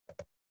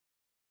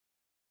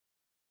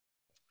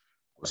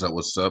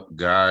What's up,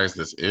 guys?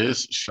 This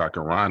is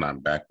Shaka Ron. I'm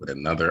back with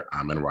another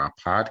I'm in Raw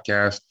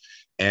podcast.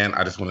 And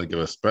I just want to give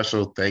a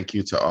special thank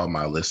you to all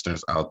my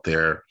listeners out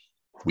there.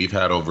 We've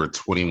had over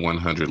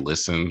 2,100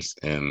 listens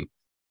in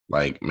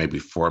like maybe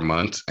 4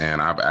 months.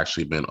 And I've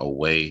actually been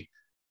away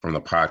from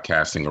the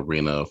podcasting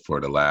arena for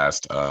the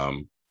last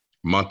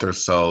month or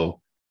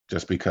so,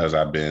 just because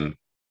I've been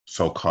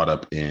so caught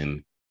up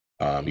in,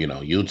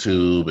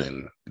 YouTube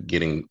and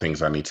getting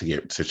things I need to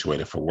get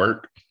situated for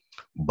work.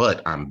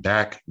 But I'm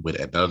back with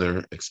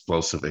another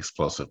explosive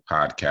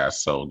podcast.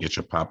 So get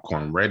your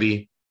popcorn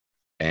ready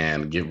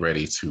and get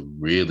ready to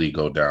really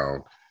go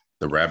down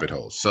the rabbit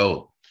hole.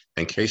 So,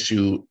 in case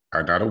you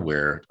are not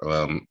aware,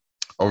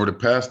 over the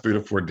past 3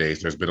 to 4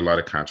 days, there's been a lot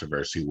of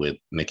controversy with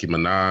Nicki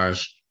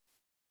Minaj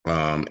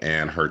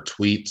and her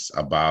tweets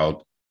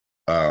about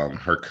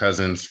her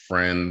cousin's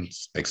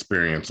friend's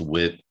experience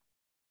with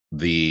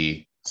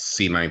the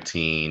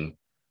C19V,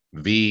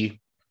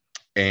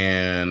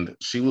 and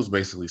she was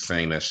basically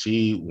saying that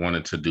she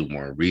wanted to do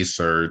more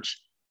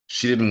research.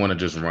 She didn't want to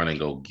just run and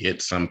go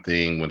get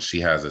something when she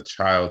has a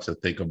child to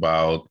think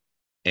about.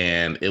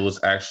 And it was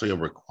actually a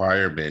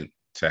requirement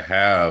to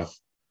have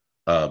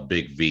a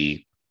Big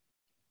V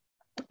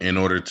in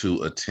order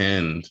to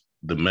attend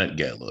the Met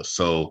Gala.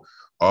 So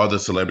all the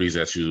celebrities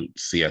that you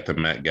see at the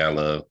Met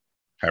Gala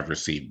have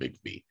received Big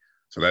V.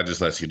 So that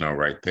just lets you know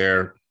right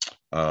there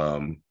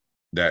um,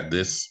 that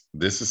this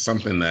is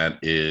something that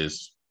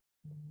is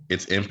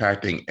it's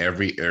impacting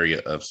every area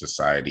of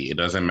society. It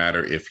doesn't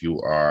matter if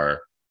you are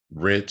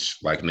rich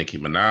like Nicki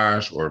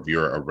Minaj or if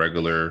you're a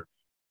regular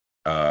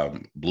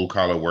blue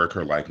collar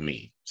worker like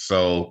me.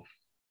 So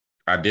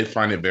I did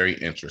find it very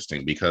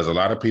interesting because a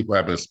lot of people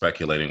have been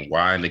speculating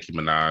why Nicki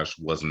Minaj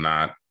was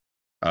not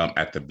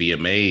at the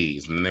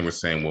BMAs. And then they were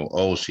saying, well,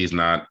 oh, she's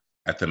not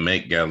at the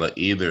Met Gala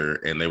either.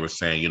 And they were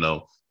saying,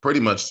 pretty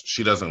much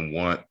she doesn't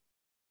want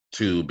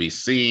to be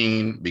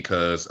seen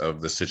because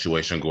of the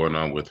situation going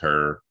on with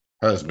her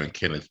husband,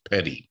 Kenneth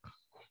Petty.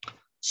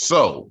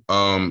 So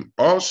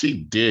all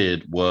she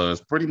did was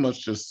pretty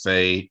much just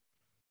say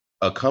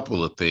a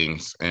couple of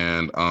things.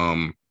 And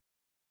one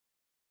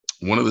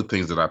of the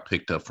things that I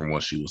picked up from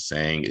what she was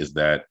saying is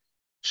that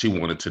she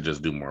wanted to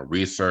just do more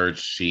research.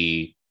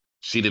 She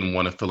didn't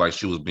want to feel like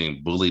she was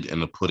being bullied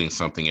into putting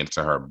something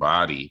into her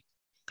body.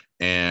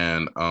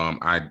 And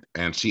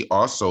she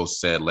also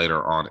said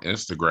later on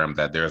Instagram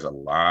that there's a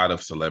lot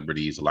of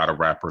celebrities, a lot of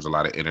rappers, a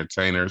lot of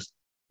entertainers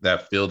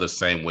that feel the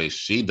same way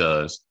she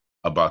does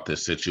about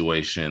this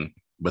situation,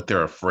 but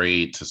they're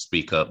afraid to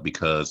speak up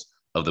because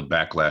of the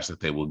backlash that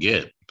they will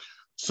get.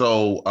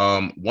 So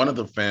one of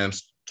the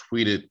fans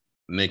tweeted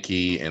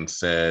Nicki and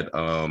said,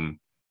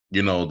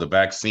 the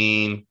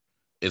vaccine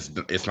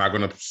it's not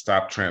going to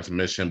stop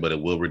transmission, but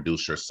it will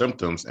reduce your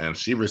symptoms. And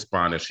she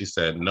responded, she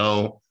said,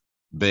 no,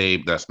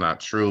 babe, that's not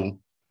true.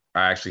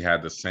 I actually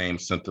had the same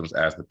symptoms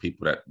as the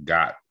people that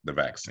got the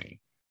vaccine.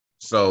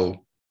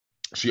 So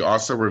she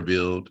also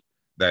revealed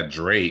that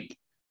Drake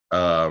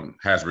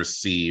has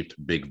received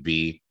Big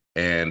V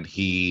and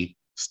he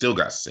still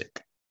got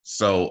sick.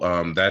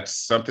 So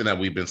that's something that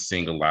we've been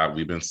seeing a lot.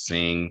 We've been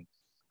seeing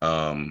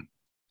a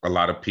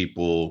lot of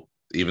people,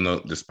 even though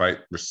despite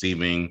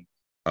receiving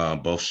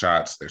both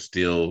shots, they're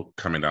still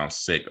coming down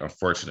sick,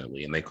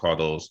 unfortunately, and they call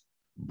those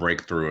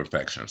breakthrough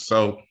infections.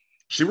 So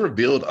she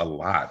revealed a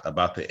lot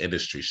about the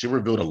industry. She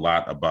revealed a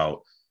lot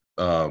about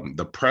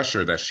the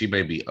pressure that she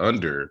may be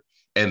under.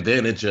 And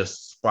then it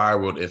just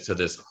spiraled into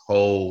this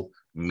whole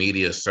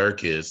media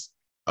circus,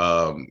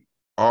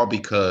 all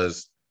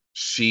because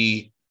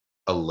she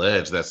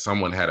alleged that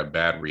someone had a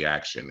bad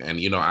reaction.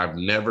 And, I've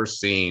never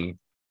seen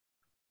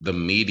the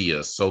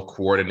media so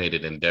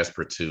coordinated and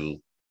desperate to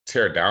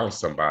tear down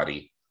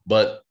somebody.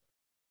 But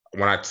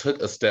when I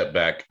took a step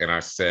back and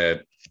I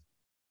said,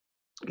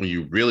 when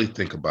you really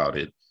think about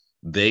it,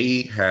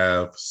 they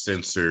have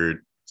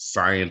censored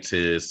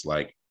scientists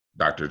like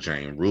Dr.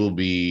 Jane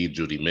Ruby,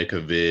 Judy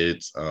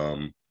Mikovits,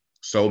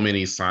 so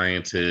many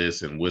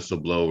scientists and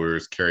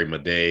whistleblowers, Carrie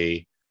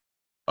Madej,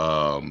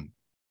 um,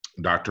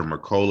 Dr.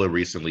 Mercola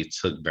recently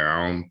took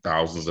down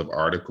thousands of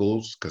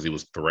articles because he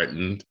was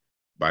threatened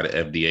by the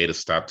FDA to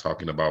stop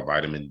talking about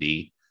vitamin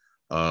D.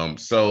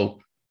 So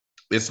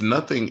it's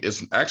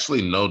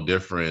actually no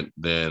different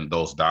than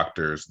those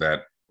doctors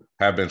that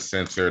have been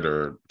censored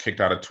or kicked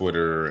out of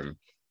Twitter and,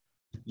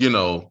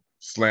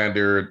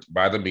 slandered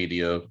by the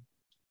media.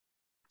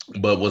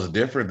 But what's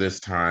different this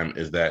time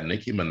is that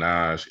Nicki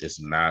Minaj is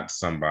not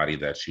somebody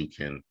that you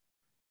can,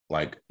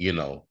 like,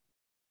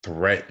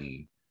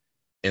 threaten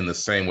in the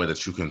same way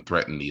that you can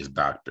threaten these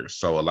doctors.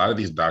 So a lot of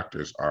these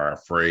doctors are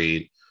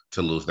afraid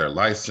to lose their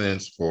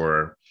license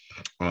for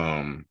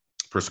um,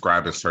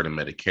 prescribing certain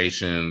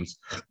medications.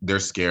 They're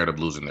scared of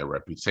losing their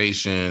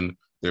reputation.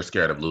 They're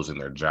scared of losing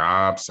their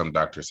jobs. Some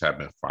doctors have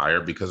been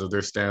fired because of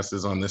their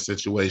stances on this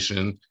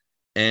situation.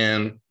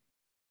 And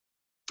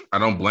I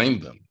don't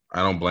blame them.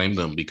 I don't blame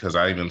them because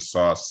I even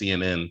saw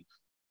CNN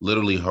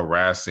literally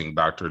harassing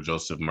Dr.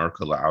 Joseph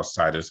Mercola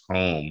outside his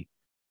home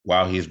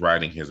while he's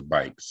riding his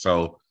bike.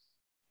 So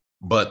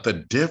But the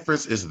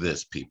difference is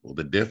this, people.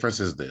 The difference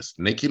is this.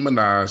 Nicki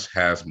Minaj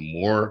has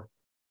more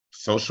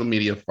social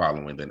media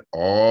following than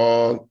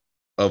all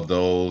of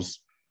those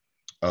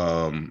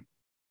um,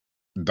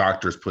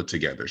 doctors put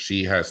together.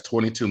 She has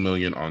 22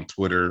 million on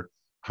Twitter,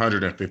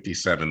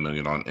 157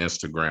 million on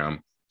Instagram.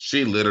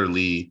 She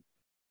literally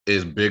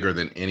is bigger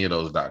than any of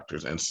those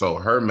doctors. And so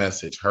her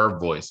message, her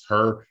voice,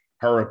 her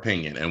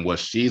opinion and what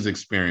she's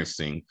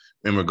experiencing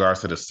in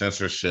regards to the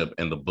censorship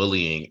and the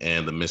bullying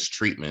and the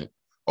mistreatment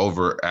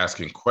over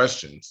asking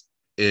questions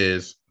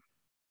is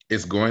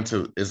it's going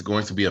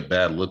to be a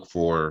bad look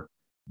for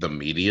the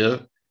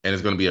media, and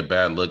it's going to be a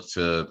bad look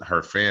to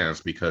her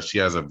fans because she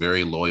has a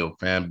very loyal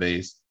fan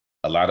base.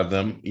 A lot of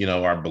them,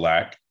 are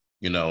black,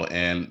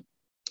 and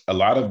a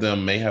lot of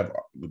them may have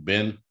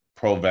been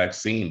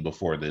pro-vaccine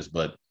before this,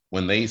 but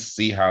when they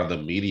see how the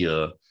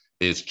media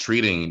is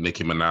treating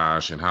Nicki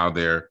Minaj and how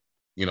they're,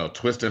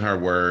 twisting her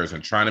words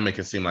and trying to make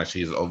it seem like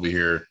she's over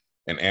here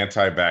an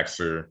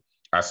anti-vaxxer.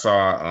 I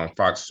saw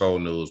Fox Soul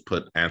News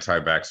put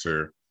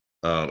anti-vaxxer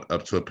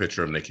up to a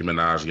picture of Nicki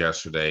Minaj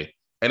yesterday,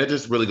 and it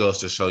just really goes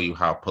to show you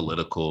how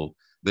political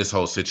this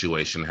whole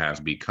situation has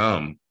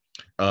become.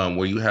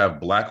 Where you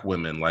have Black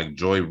women like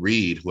Joy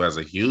Reid, who has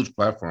a huge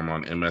platform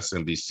on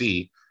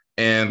MSNBC,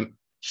 and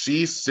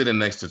she's sitting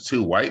next to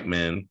two white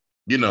men,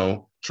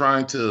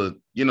 trying to,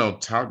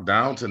 talk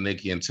down to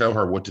Nicki and tell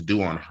her what to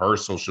do on her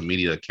social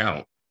media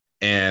account.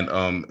 And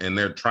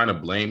they're trying to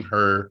blame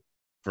her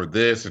for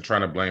this and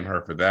trying to blame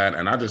her for that.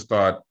 And I just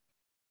thought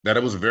that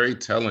it was very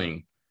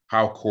telling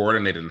how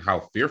coordinated and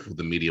how fearful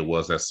the media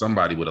was that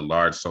somebody with a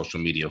large social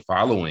media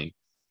following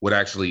would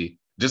actually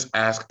just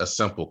ask a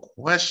simple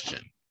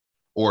question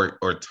or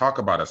talk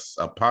about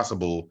a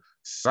possible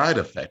side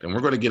effect. And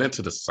we're going to get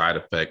into the side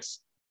effects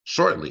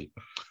shortly.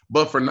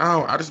 But for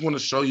now, I just want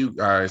to show you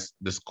guys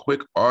this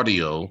quick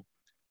audio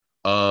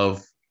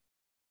of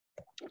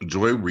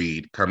Joy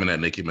Reid coming at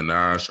Nicki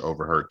Minaj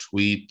over her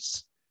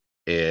tweets.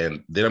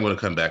 And then I'm going to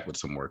come back with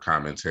some more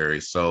commentary.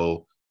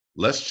 So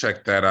let's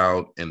check that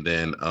out. And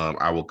then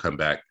I will come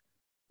back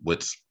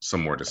with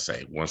some more to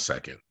say. 1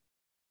 second.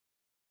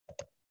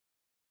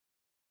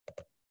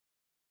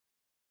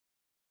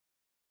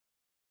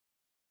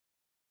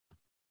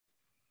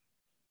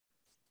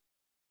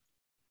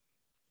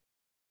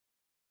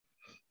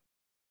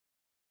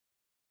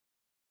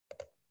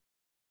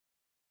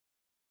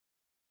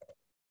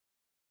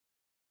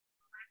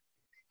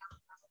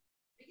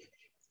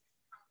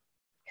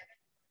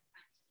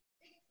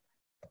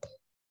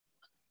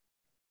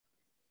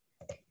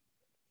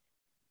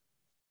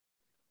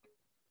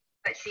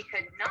 But she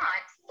could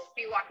not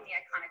be walking the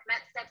iconic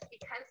Met steps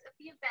because of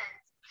the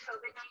event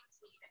COVID-19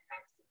 and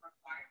vaccine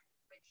requirements,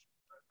 which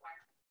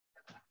require.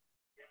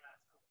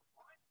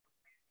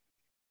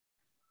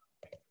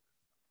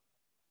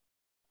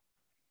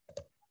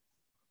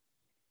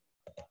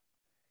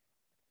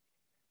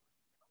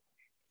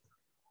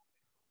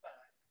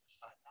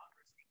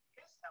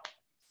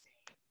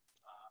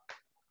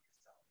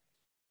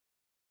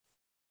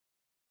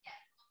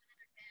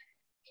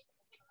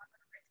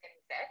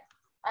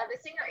 The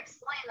singer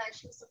explained that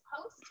she was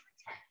supposed to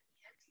attend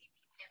the MTV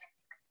Panic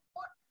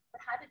report, but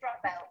had to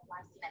drop out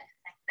last minute.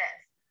 Like this.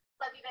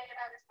 Let me tell you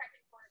about this pregnant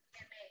for a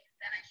PMA.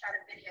 Then I shot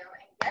a video,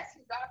 and guess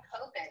who got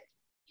COVID?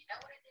 You know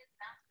what it is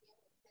not to be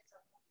able to get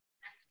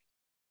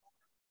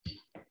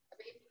a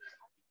baby is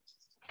only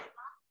just 2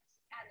 months.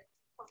 Added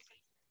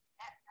quotation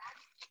at that.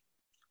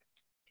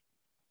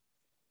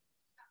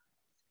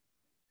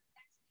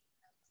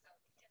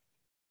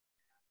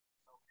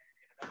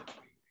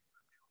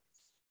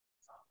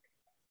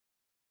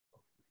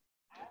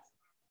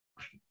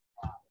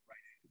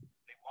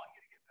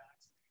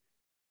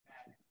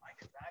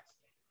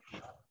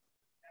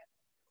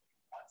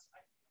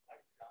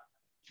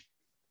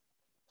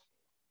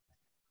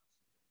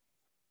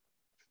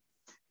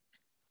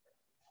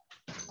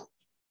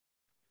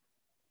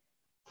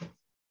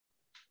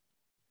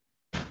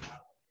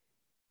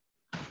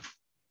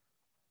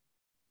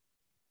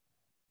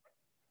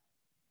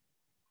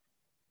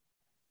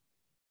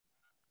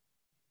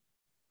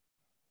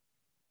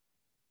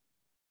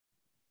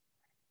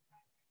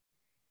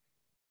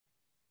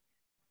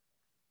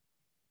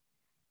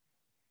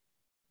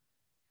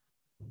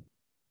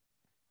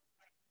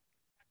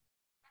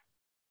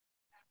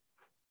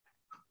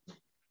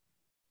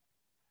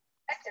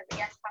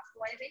 Against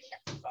hospitalization.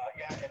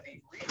 Yeah, and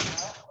the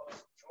rehab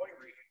of Joy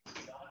Reid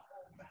did not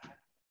hold back.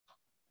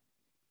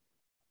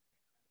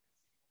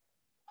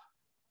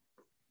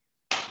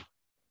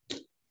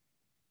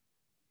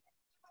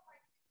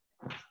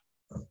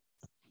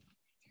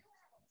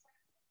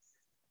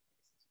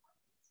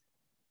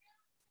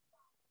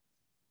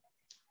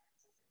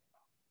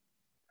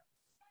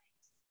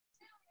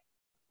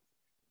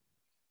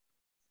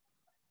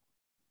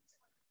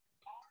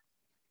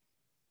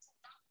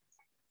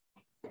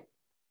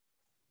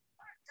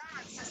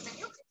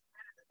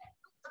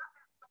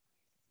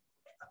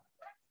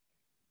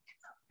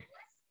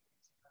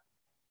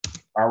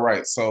 All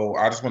right. So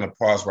I just want to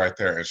pause right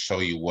there and show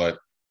you what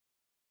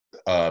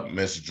what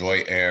Miss Joy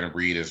Ann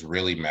Reid is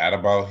really mad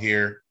about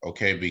here,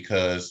 okay?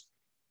 Because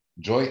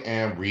Joy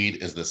Ann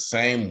Reid is the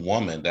same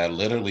woman that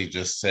literally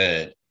just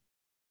said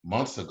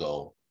months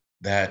ago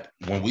that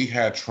when we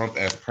had Trump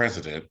as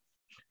president,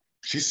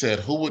 she said,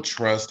 who would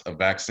trust a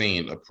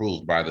vaccine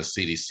approved by the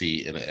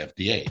CDC and the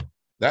FDA?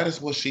 That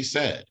is what she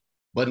said.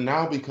 But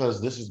now,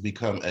 because this has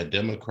become a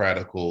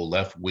democratical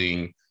left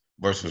wing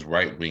versus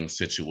right wing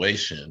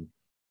situation,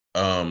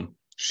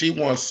 she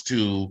wants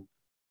to,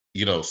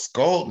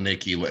 scold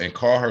Nicki and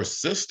call her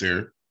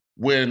sister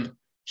when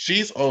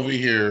she's over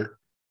here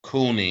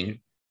cooning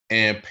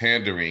and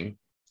pandering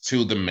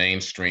to the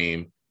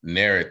mainstream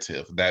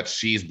narrative that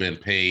she's been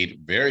paid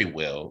very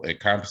well and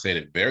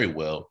compensated very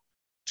well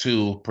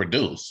to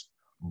produce.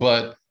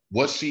 But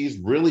what she's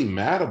really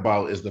mad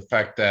about is the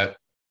fact that,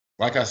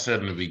 like I said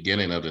in the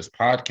beginning of this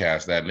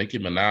podcast, that Nicki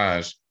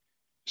Minaj,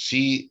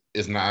 she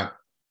is not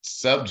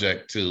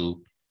subject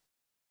to,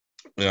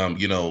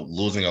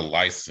 losing a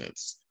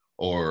license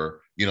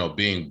or,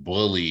 being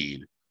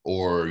bullied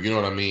or, you know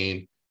what I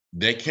mean?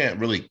 They can't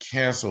really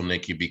cancel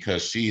Nicki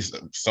because she's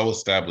so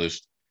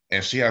established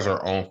and she has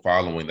her own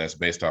following that's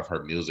based off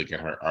her music and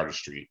her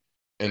artistry.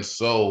 And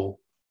so,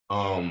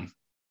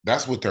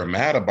 that's what they're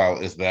mad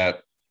about, is that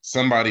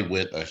somebody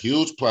with a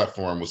huge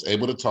platform was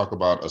able to talk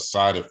about a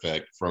side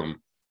effect from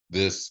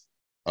this,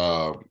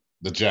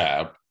 the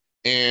jab,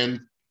 and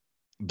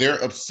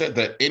they're upset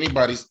that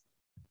anybody's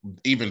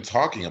even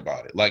talking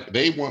about it. Like,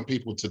 they want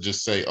people to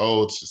just say,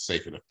 "Oh, it's just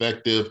safe and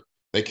effective."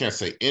 They can't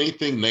say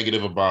anything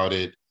negative about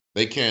it.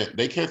 They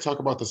can't talk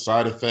about the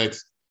side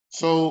effects.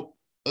 So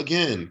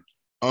again,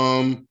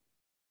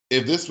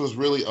 if this was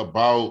really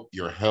about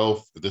your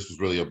health, if this was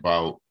really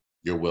about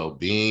your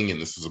well-being, and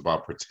this is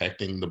about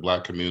protecting the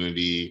Black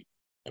community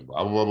and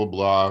blah, blah, blah, blah,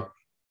 blah,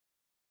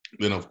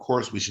 then of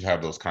course we should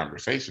have those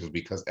conversations,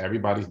 because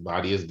everybody's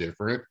body is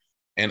different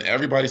and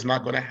everybody's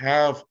not going to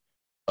have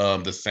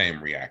the same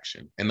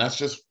reaction. And that's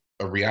just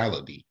a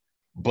reality.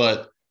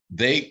 But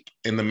they,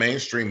 in the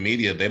mainstream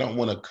media, they don't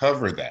want to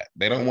cover that.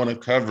 They don't want to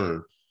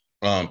cover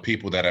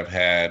people that have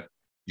had,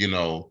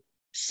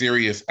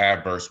 serious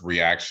adverse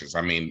reactions.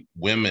 I mean,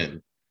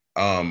 women,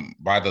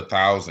 by the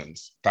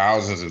thousands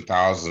and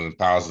thousands and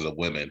thousands of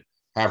women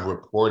have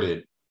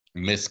reported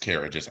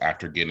miscarriages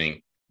after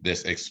getting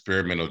this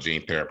experimental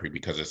gene therapy,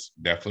 because it's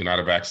definitely not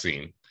a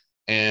vaccine.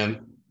 And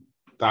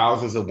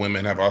thousands of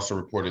women have also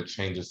reported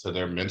changes to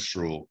their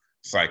menstrual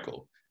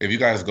cycle. If you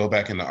guys go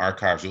back in the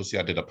archives, you'll see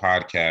I did a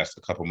podcast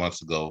a couple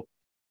months ago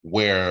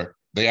where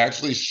they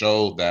actually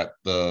showed that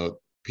the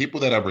people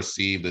that have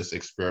received this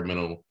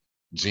experimental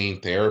gene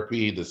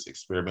therapy, this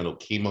experimental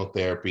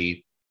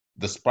chemotherapy,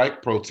 the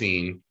spike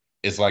protein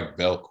is like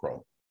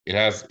Velcro. It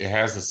has a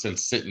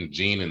syncytin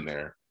gene in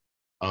there,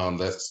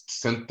 that's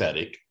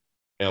synthetic.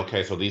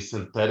 Okay, so these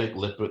synthetic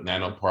lipid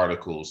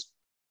nanoparticles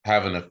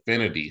have an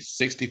affinity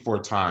 64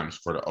 times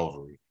for the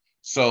ovary.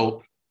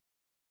 So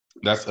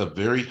that's a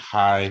very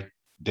high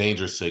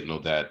danger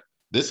signal that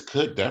this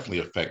could definitely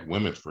affect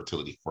women's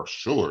fertility for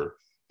sure.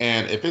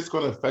 And if it's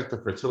going to affect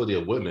the fertility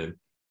of women,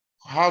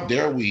 how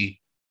dare we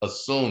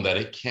assume that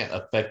it can't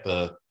affect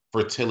the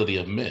fertility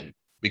of men?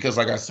 Because,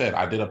 like I said,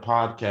 I did a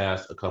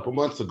podcast a couple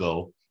months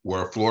ago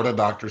where a Florida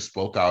doctor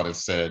spoke out and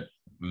said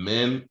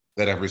men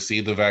that have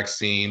received the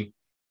vaccine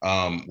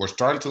were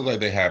starting to look like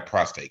they had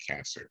prostate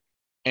cancer.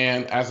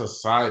 And as a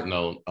side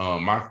note,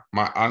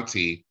 my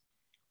auntie,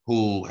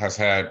 who has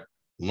had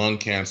lung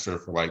cancer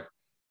for like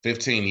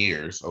 15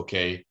 years,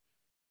 okay,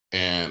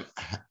 and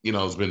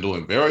has been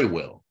doing very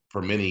well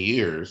for many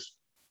years,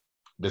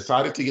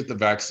 decided to get the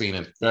vaccine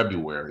in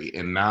February,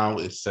 and now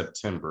it's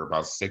September,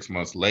 about 6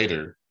 months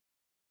later,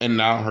 and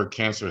now her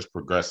cancer is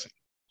progressing.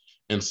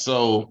 And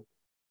so,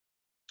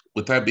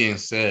 with that being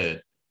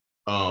said,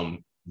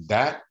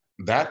 that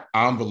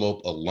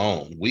envelope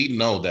alone, we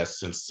know that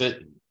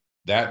syncytin,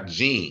 that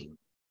gene,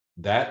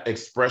 that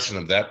expression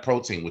of that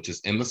protein, which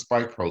is in the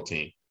spike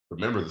protein.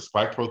 Remember, the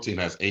spike protein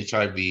has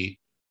HIV,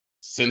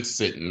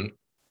 syncytin,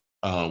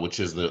 which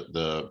is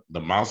the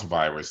mouse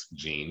virus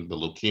gene, the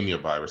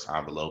leukemia virus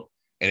envelope,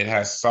 and it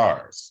has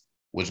SARS,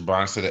 which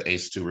binds to the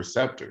ACE2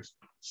 receptors.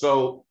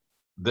 So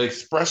the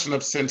expression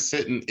of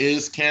syncytin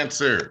is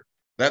cancer.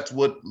 That's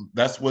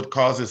what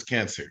causes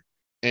cancer.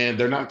 And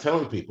they're not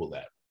telling people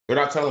that. They're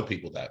not telling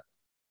people that.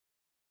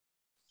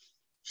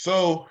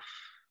 So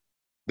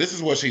this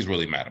is what she's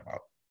really mad about.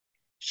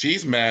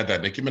 She's mad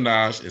that Nicki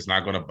Minaj is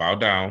not going to bow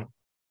down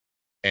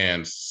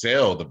and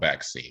sell the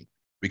vaccine.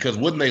 Because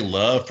wouldn't they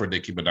love for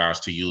Nicki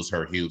Minaj to use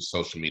her huge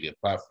social media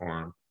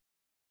platform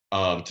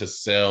to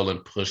sell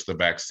and push the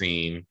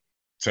vaccine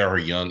to her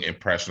young,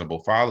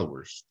 impressionable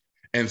followers?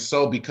 And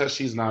so, because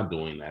she's not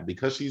doing that,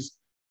 because she's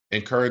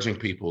encouraging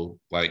people,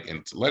 like,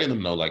 and letting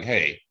them know, like,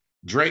 hey,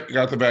 Drake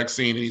got the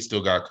vaccine and he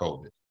still got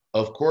COVID.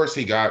 Of course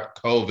he got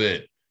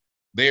COVID.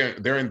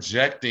 They're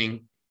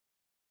injecting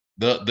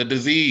the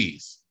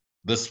disease.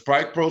 The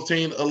spike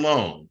protein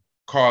alone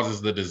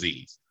causes the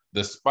disease.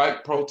 The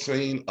spike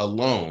protein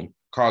alone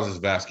causes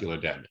vascular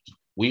damage.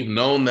 We've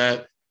known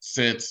that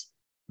since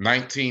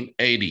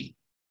 1980.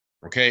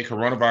 Okay,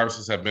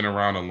 coronaviruses have been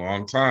around a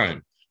long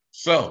time.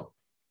 So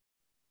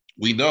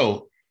we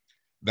know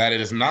that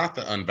it is not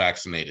the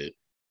unvaccinated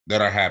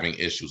that are having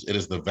issues. It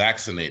is the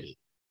vaccinated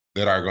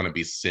that are going to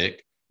be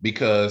sick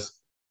because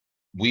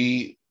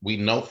we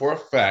know for a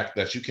fact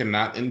that you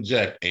cannot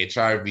inject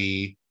HIV,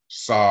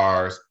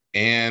 SARS,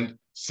 and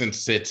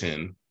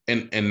syncytin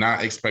and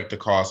not expect to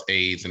cause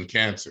AIDS and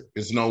cancer.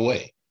 There's no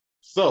way.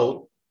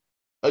 So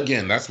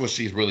again, that's what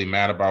she's really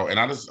mad about. And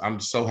I'm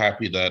so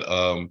happy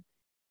that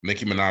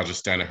Nicki Minaj is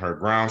standing her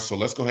ground. So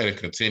let's go ahead and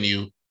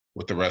continue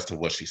with the rest of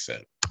what she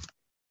said.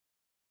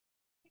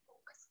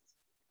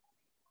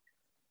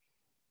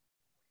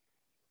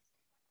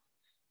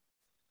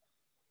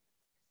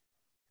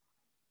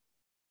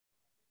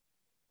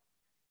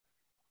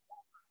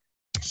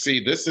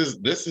 See, this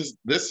is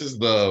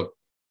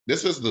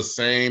the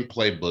same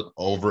playbook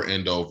over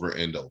and over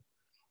and over.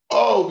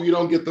 Oh, if you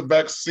don't get the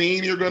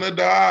vaccine, you're gonna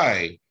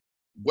die.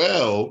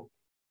 Well,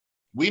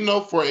 we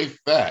know for a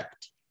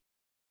fact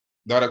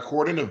that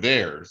according to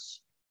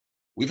theirs,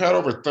 we've had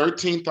over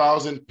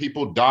 13,000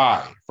 people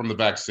die from the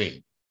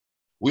vaccine.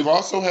 We've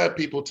also had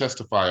people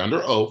testify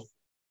under oath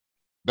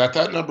that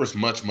that number is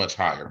much, much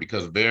higher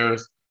because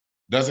theirs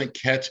doesn't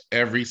catch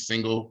every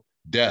single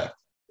death.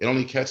 It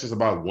only catches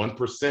about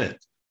 1%.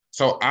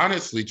 So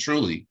honestly,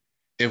 truly,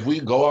 if we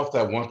go off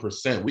that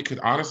 1%, we could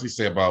honestly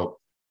say about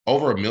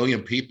over 1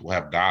 million people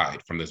have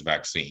died from this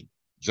vaccine,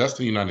 just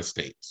in the United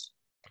States.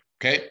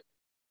 Okay.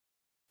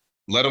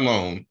 Let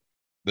alone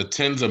the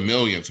tens of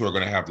millions who are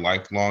going to have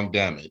lifelong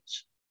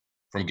damage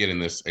from getting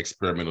this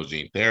experimental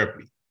gene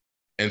therapy.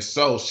 And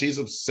so she's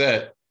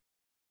upset,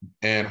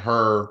 and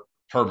her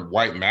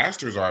white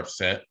masters are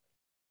upset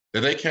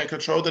that they can't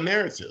control the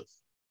narrative.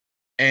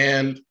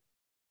 And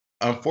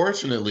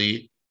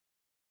unfortunately,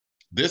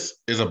 this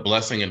is a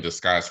blessing in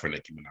disguise for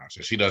Nicki Minaj.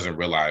 And she doesn't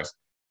realize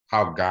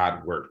how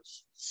God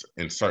works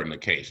in certain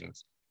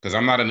occasions. Because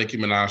I'm not a Nicki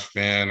Minaj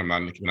fan, I'm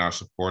not a Nicki Minaj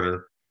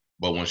supporter,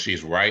 but when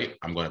she's right,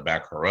 I'm going to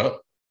back her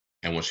up.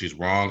 And when she's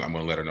wrong, I'm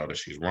going to let her know that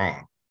she's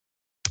wrong.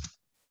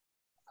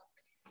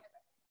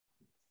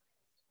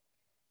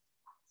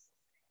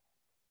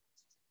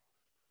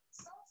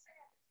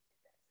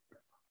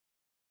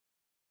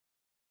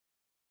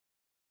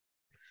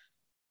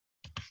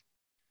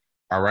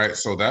 All right,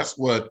 so that's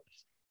what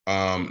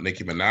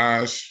Nicki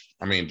Minaj,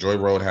 I mean, Joy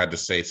Road had to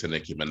say to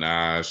Nicki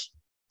Minaj.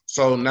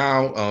 So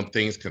now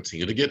things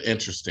continue to get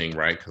interesting,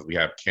 right? Because we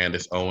have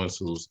Candace Owens,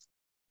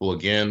 who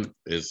again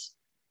is,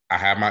 I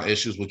have my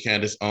issues with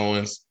Candace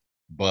Owens,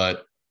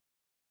 but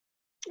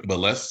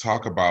let's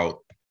talk about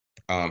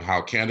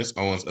how Candace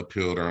Owens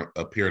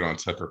appeared on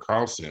Tucker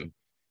Carlson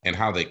and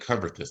how they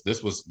covered this.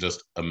 This was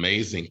just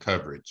amazing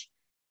coverage.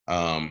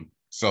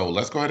 So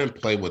let's go ahead and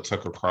play what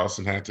Tucker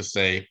Carlson had to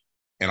say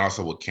and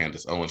also what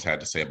Candace Owens had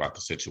to say about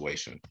the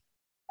situation.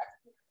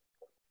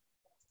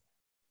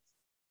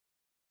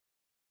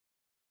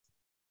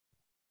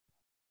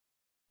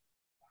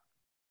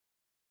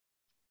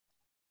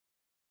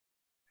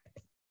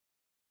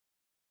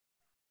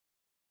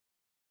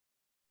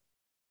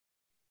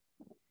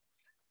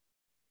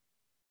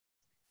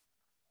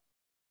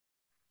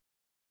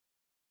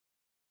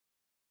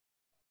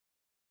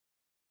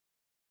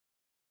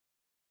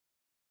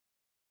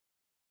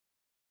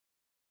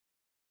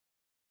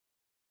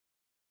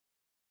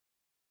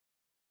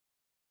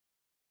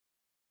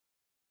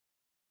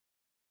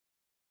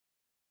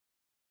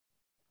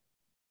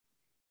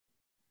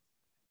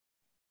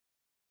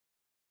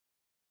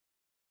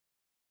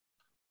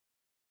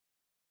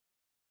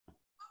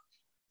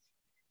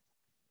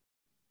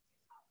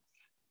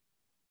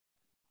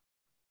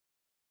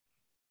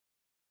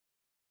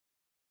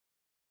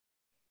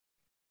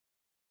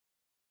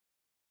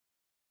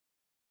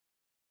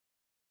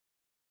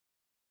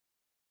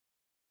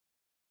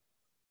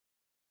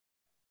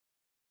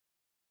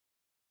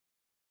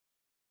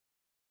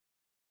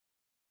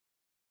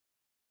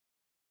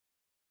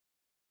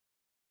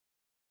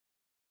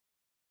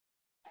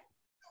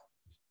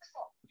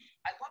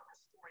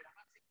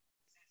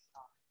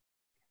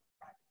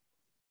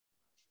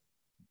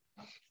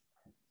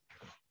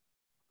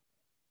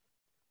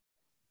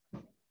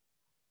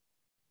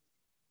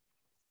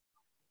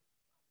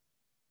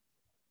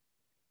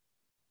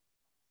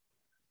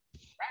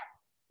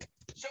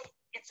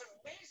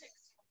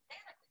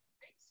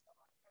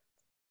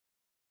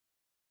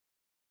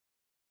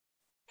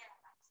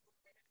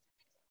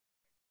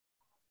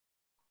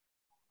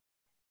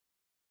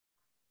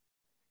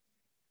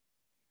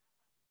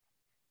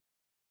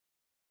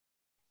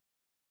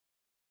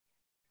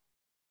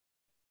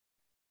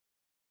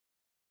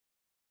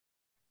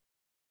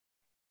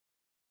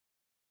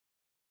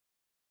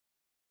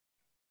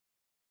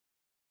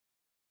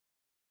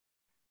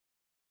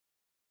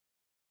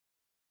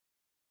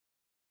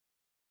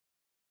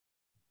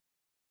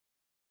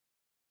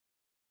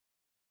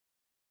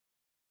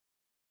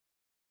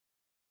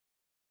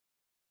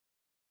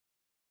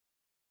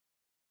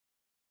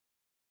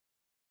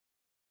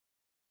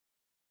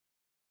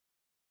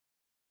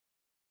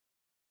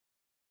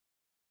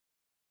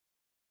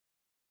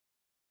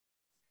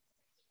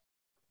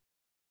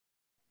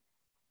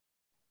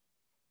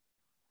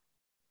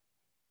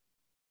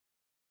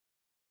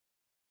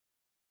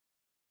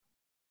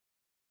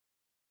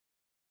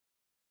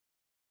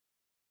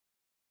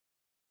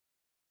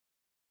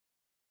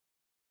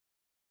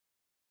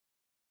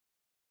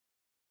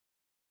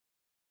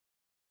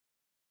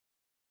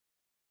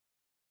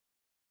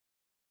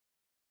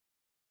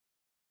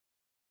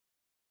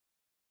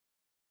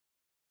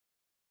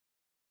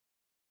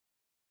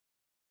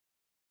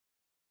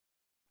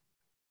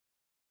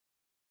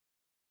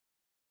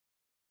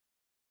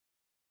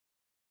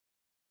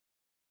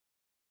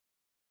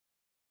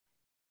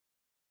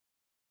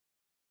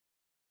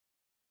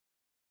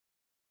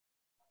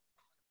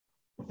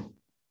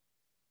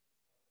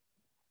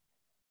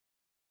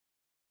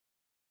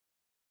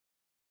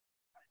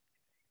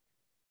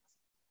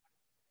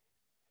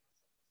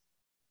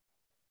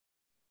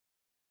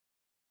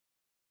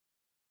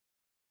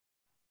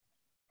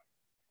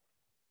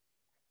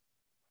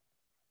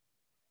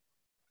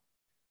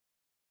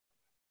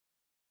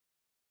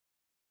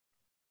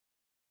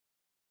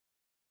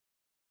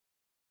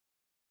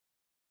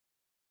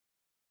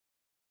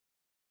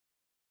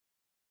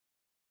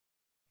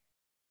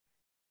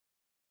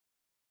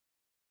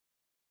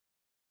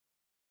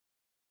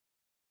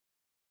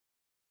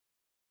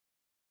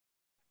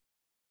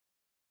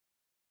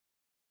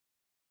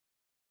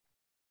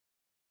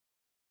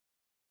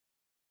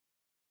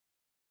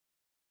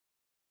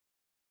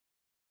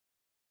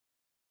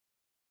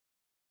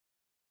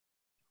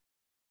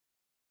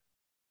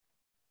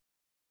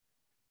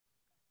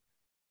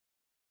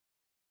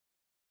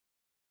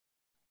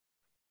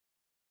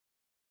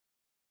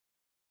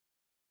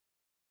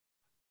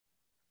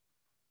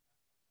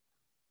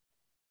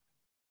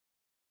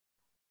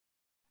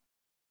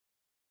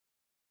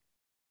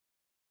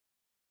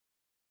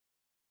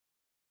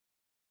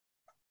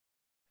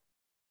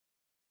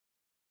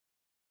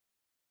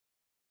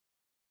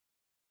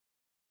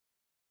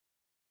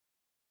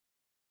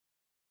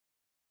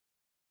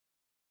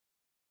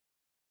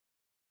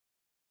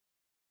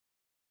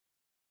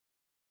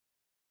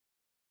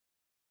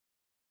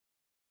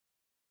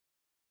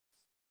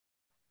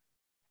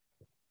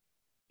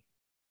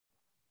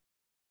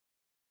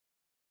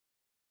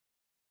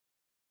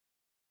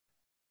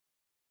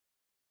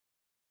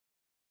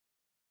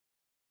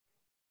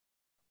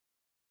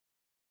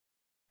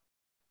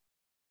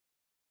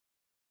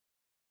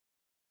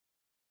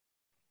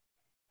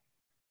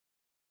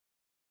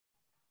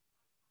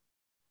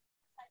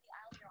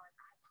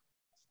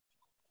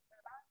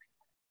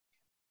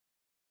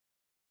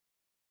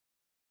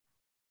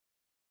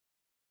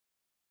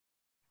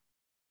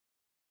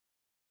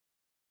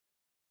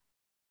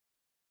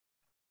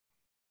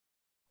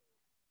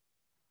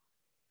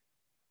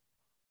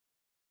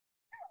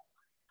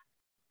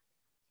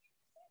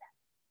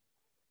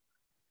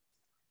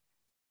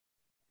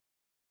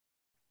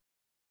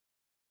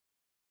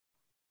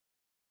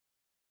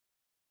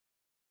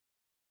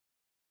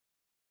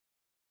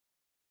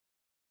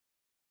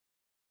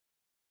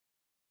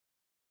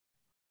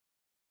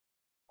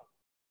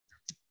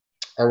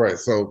 All right.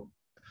 So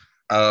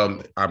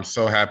I'm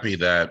so happy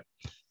that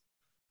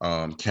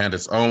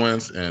Candace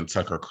Owens and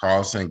Tucker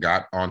Carlson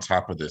got on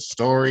top of this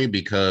story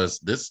because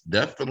this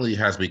definitely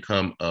has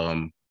become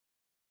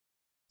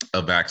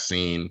a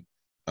vaccine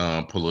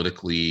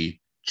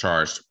politically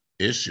charged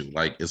issue.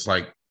 Like it's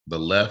like the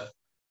left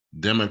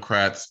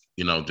Democrats,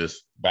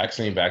 just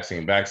vaccine,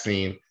 vaccine,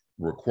 vaccine,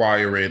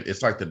 require it.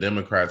 It's like the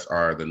Democrats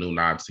are the new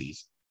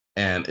Nazis.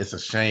 And it's a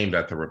shame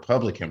that the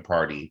Republican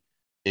Party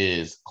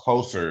is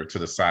closer to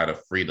the side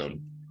of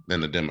freedom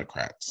than the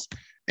Democrats.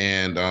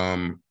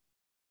 And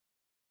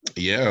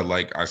yeah,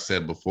 like I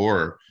said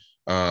before,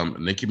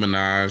 Nicki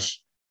Minaj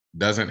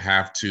doesn't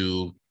have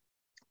to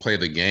play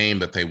the game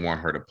that they want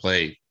her to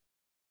play.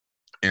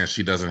 And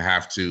she doesn't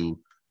have to,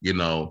 you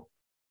know,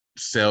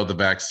 sell the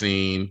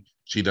vaccine.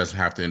 She doesn't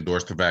have to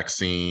endorse the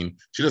vaccine.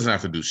 She doesn't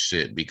have to do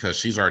shit because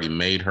she's already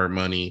made her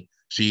money.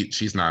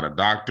 She's not a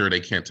doctor. They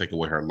can't take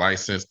away her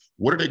license.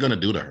 What are they going to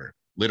do to her?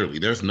 Literally,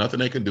 there's nothing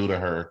they can do to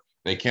her.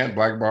 They can't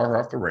blackball her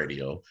off the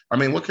radio. I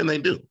mean, what can they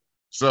do?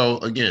 So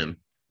again,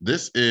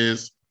 this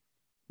is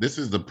this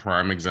is the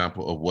prime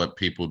example of what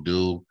people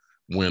do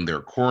when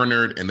they're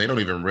cornered and they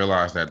don't even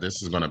realize that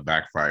this is going to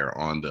backfire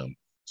on them.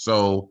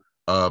 So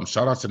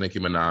shout out to Nicki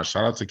Minaj,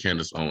 shout out to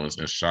Candace Owens,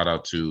 and shout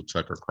out to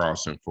Tucker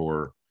Carlson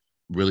for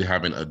really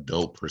having a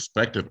dope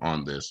perspective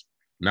on this.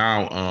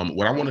 Now,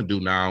 what I want to do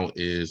now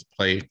is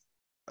play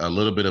a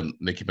little bit of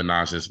Nicki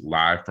Minaj's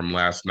live from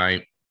last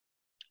night,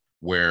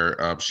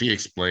 where she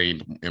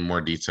explained in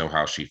more detail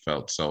how she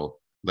felt. So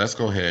let's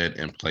go ahead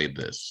and play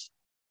this.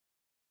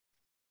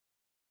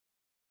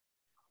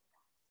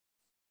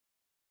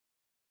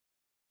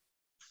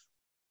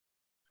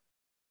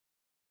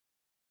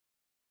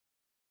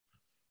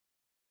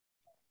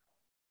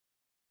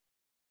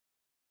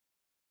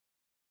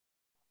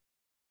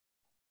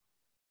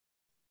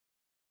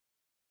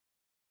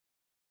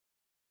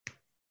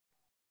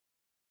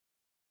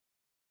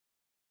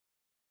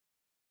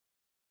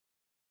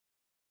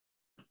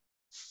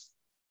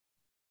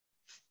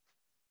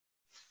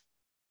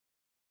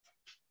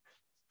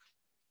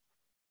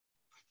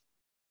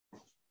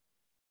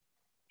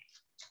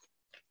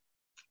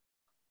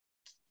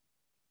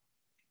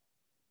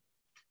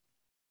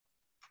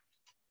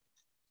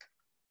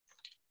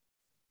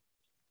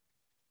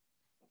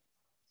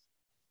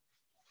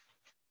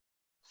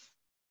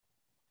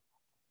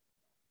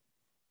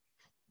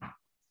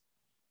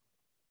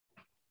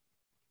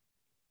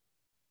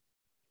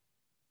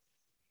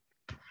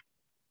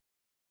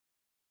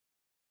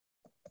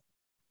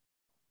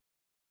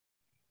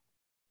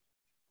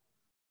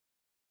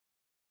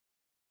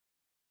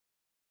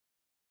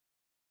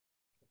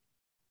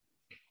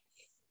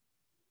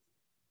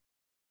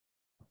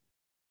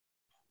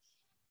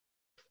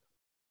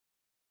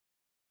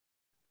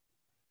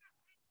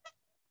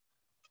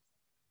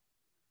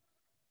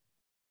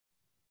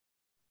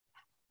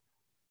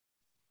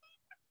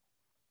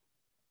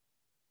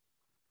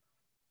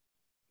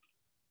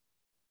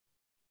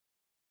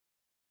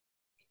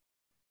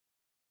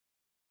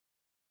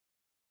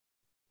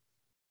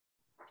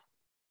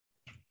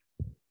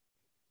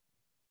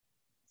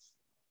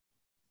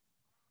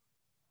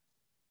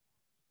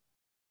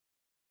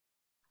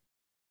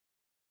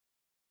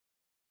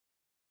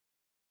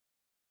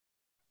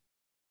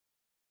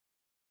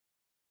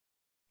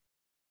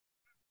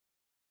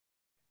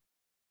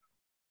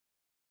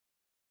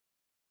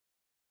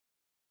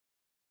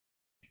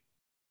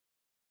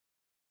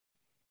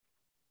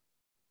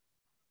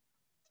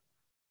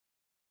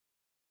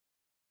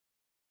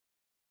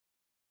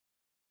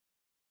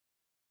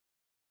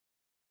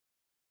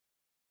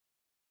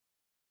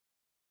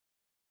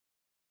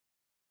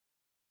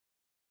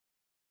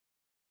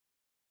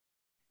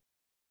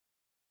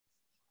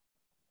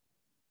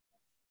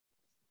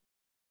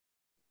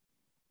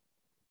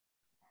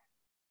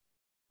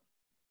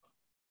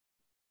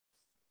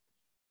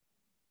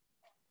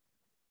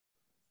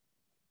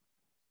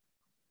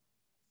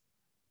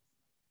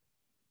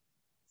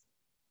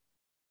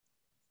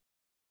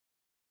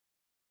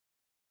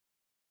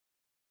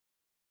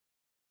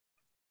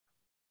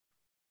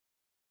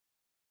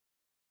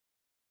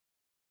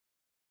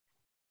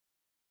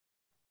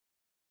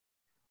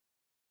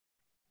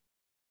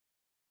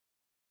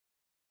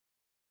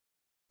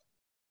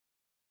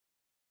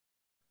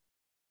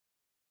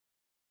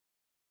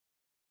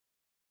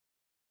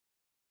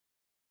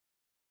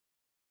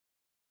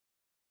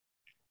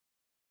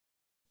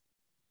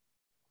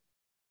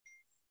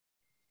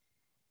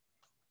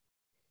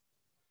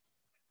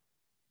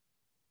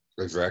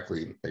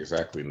 Exactly,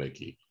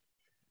 Nikki.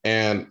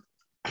 And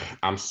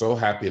I'm so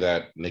happy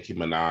that Nicki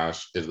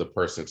Minaj is the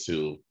person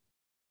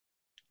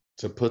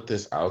to put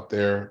this out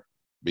there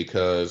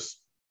because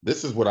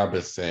this is what I've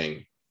been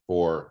saying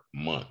for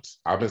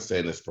months. I've been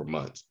saying this for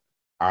months.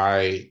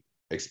 I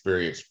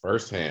experienced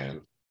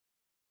firsthand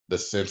the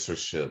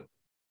censorship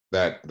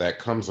that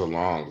comes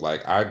along.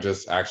 Like I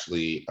just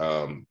actually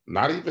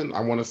not even I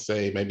want to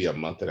say maybe a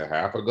month and a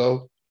half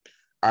ago,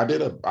 I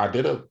did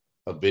a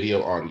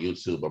video on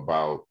YouTube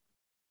about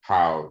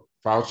how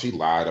Fauci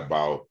lied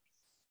about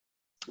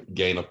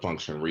gain of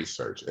function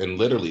research. And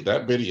literally,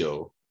 that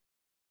video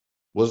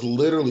was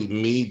literally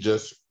me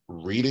just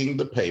reading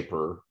the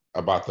paper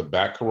about the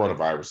bat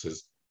coronaviruses.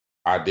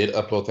 I did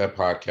upload that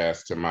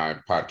podcast to my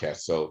podcast.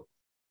 So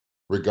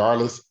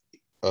regardless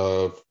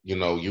of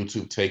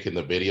YouTube taking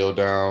the video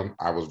down,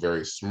 I was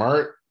very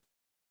smart,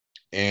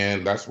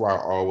 and that's why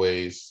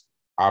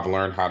I've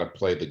learned how to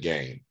play the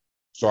game.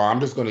 So I'm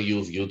just going to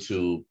use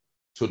YouTube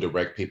to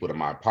direct people to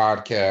my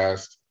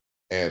podcast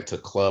and to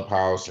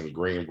Clubhouse and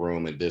Green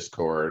Room and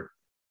Discord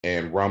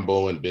and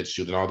Rumble and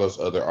BitChute and all those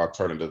other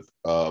alternative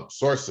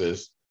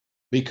sources,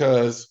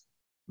 because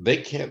they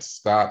can't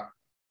stop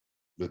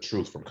the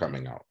truth from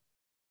coming out.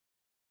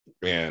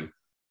 And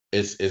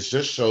it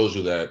just shows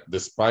you that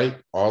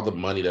despite all the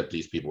money that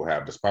these people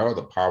have, despite all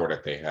the power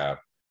that they have,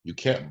 you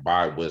can't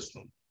buy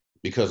wisdom,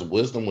 because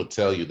wisdom will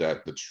tell you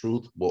that the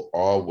truth will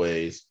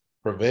always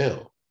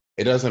prevail.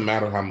 It doesn't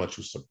matter how much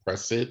you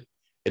suppress it.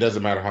 It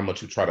doesn't matter how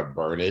much you try to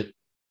burn it.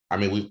 I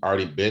mean, we've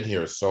already been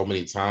here so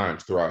many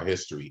times throughout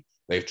history.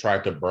 They've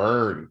tried to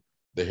burn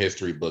the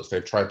history books.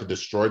 They've tried to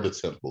destroy the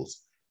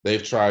temples.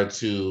 They've tried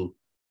to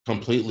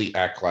completely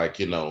act like,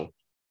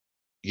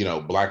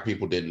 Black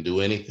people didn't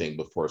do anything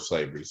before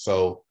slavery.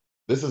 So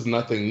this is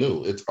nothing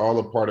new. It's all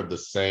a part of the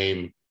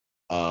same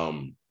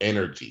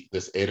energy,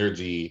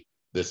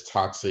 this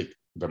toxic,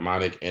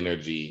 demonic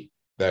energy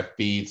that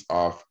feeds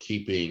off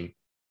keeping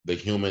the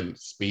human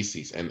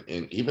species and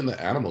even the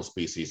animal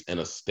species in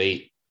a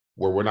state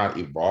where we're not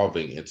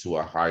evolving into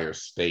a higher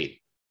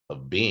state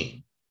of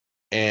being.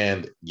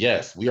 And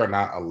yes, we are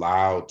not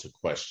allowed to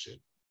question.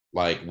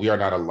 Like, we are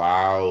not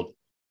allowed,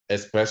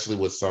 especially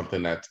with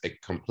something that's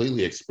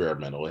completely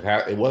experimental.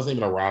 It wasn't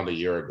even around a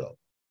year ago.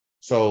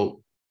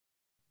 So,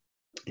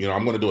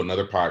 I'm going to do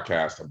another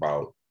podcast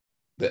about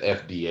the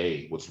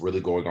FDA, what's really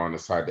going on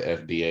inside the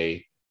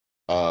FDA.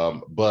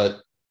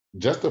 But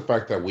just the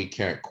fact that we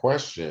can't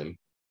question,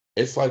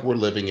 it's like we're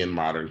living in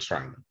modern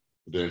China.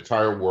 The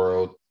entire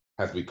world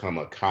has become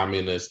um, a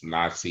communist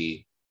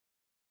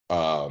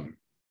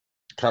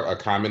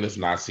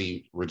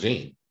Nazi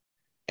regime.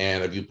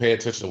 And if you pay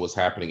attention to what's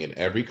happening in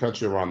every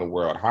country around the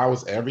world, how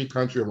is every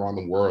country around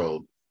the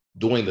world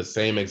doing the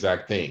same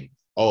exact thing?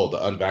 Oh,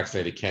 the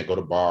unvaccinated can't go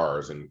to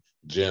bars and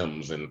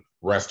gyms and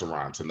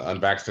restaurants. And the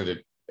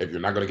unvaccinated, if you're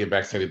not going to get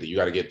vaccinated, you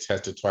got to get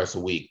tested twice a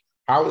week.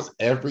 How is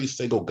every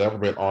single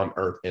government on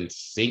earth in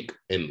sync,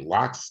 in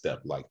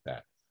lockstep like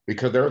that?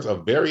 Because there's a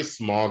very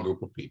small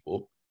group of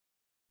people,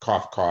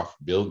 cough, cough,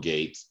 Bill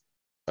Gates,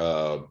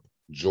 uh,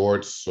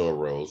 George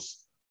Soros,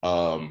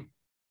 um,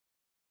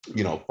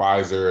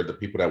 Pfizer, the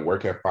people that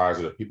work at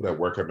Pfizer, the people that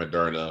work at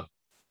Moderna,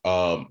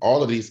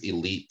 all of these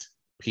elite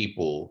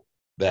people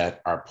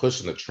that are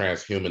pushing the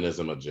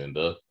transhumanism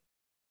agenda.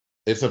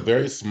 It's a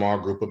very small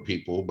group of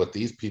people, but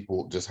these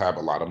people just have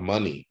a lot of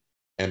money.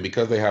 And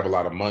because they have a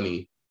lot of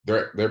money,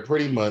 they're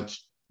pretty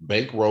much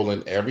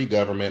bankrolling every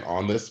government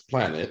on this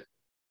planet,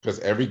 because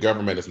every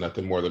government is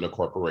nothing more than a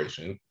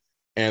corporation.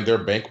 And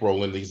they're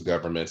bankrolling these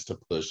governments to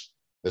push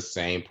the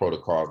same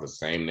protocols, the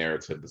same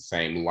narrative, the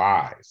same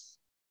lies,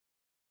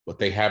 but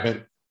they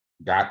haven't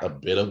got a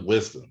bit of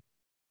wisdom,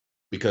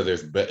 because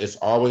it's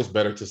always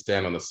better to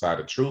stand on the side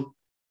of truth,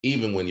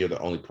 even when you're the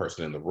only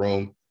person in the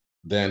room,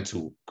 than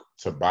to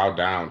bow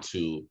down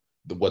to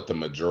what the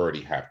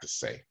majority have to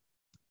say.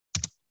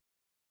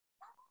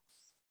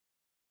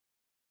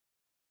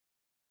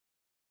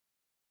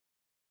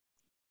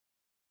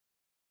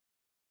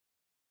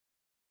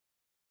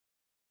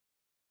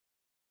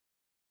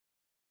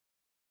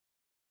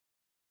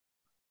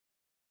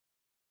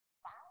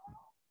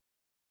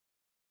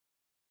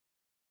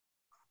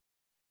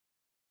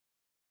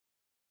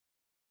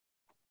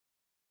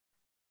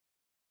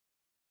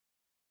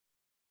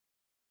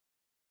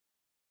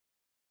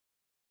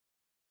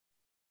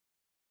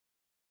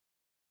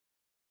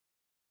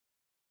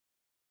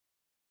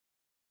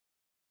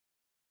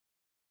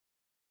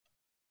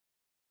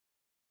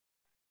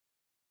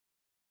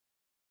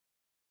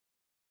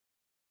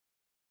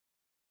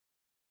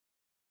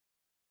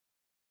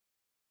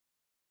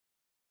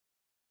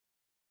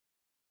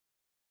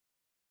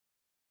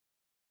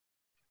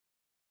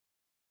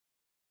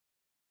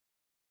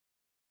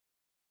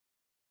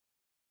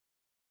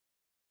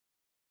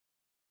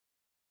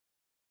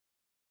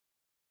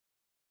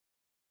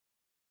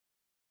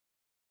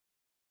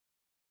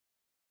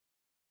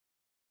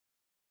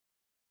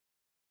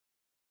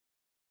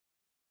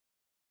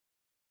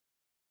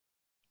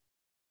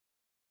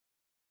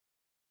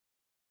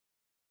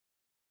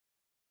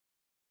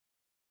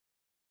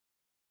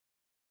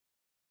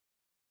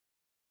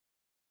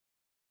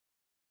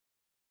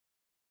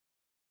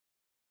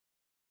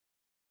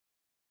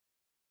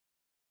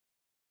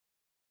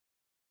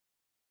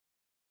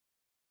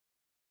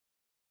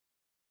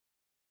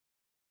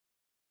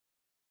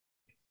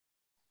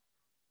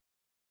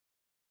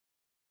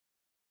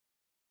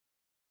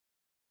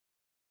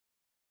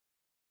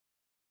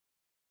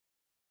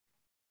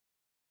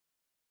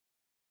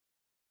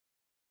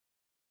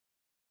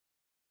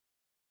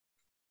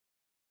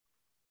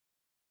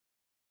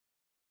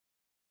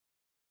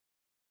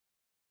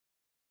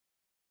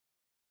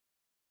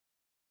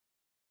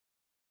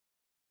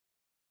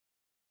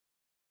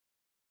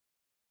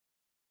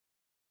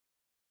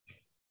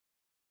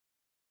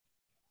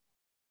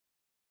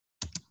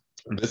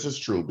 This is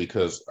true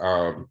because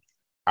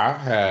I've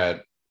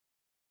had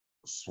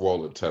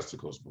swollen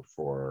testicles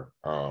before.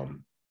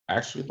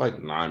 Actually,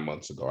 like 9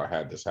 months ago, I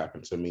had this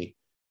happen to me,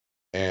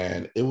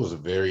 and it was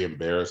very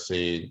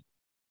embarrassing.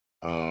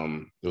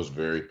 It was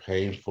very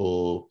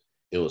painful.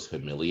 It was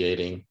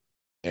humiliating,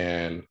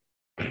 and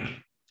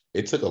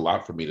it took a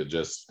lot for me to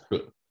just,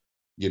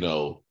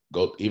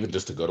 go even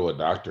just to go to a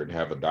doctor and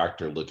have a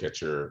doctor look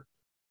at your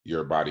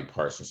body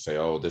parts and say,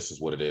 "Oh, this is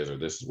what it is," or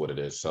 "This is what it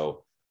is."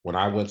 So when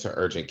I went to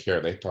urgent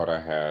care, they thought I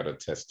had a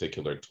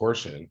testicular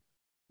torsion,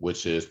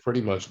 which is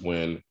pretty much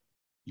when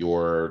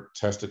your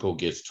testicle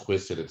gets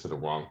twisted into the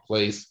wrong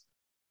place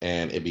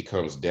and it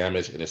becomes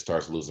damaged and it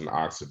starts losing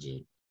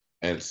oxygen.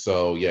 And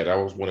so, yeah, that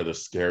was one of the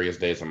scariest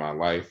days of my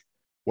life,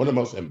 one of the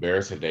most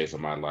embarrassing days of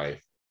my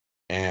life.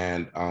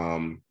 And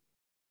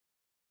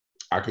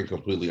I can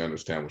completely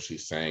understand what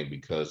she's saying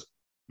because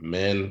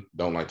men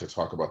don't like to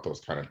talk about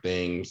those kind of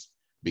things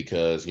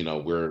because,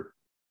 we're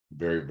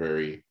very,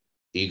 very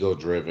ego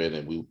driven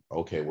and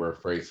we're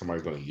afraid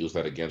somebody's going to use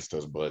that against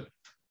us. But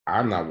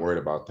I'm not worried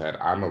about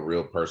that. I'm a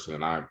real person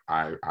and I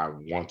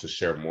want to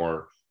share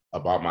more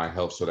about my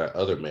health so that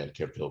other men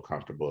can feel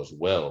comfortable as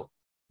well.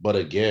 But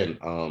again,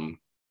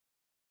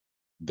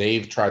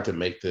 they've tried to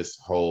make this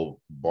whole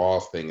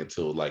balls thing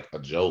into like a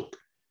joke.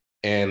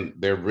 And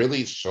they're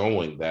really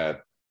showing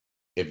that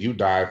if you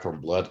die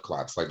from blood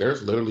clots, like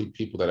there's literally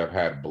people that have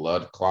had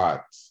blood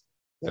clots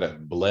that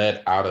have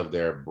bled out of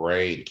their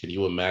brain. Can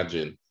you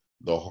imagine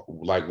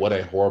what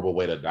a horrible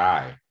way to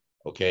die?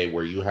 Okay,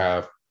 where you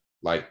have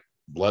like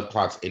blood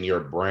clots in your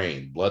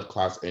brain, blood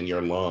clots in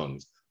your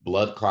lungs,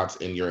 blood clots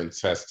in your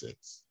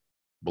intestines,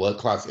 blood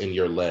clots in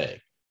your leg.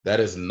 That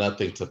is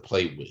nothing to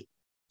play with.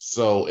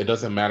 So it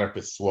doesn't matter if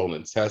it's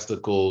swollen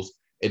testicles.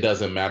 It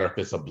doesn't matter if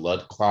it's a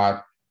blood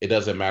clot. It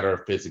doesn't matter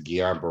if it's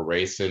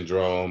Guillain-Barré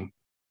syndrome,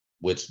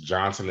 which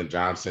Johnson and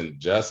Johnson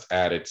just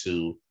added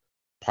to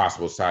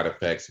possible side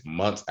effects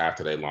months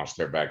after they launched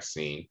their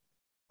vaccine.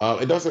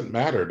 It doesn't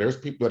matter. There's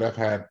people that have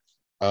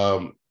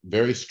had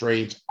very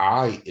strange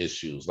eye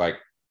issues, like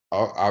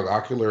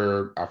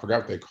ocular, I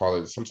forgot what they call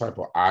it, some type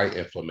of eye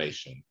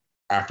inflammation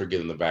after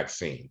getting the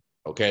vaccine.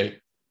 Okay.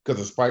 Because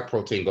the spike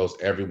protein goes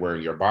everywhere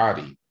in your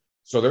body.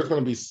 So there's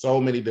going to be so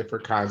many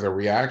different kinds of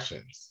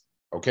reactions.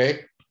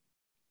 Okay.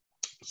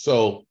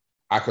 So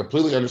I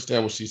completely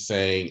understand what she's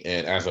saying.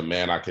 And as a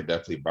man, I could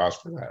definitely vouch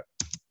for that.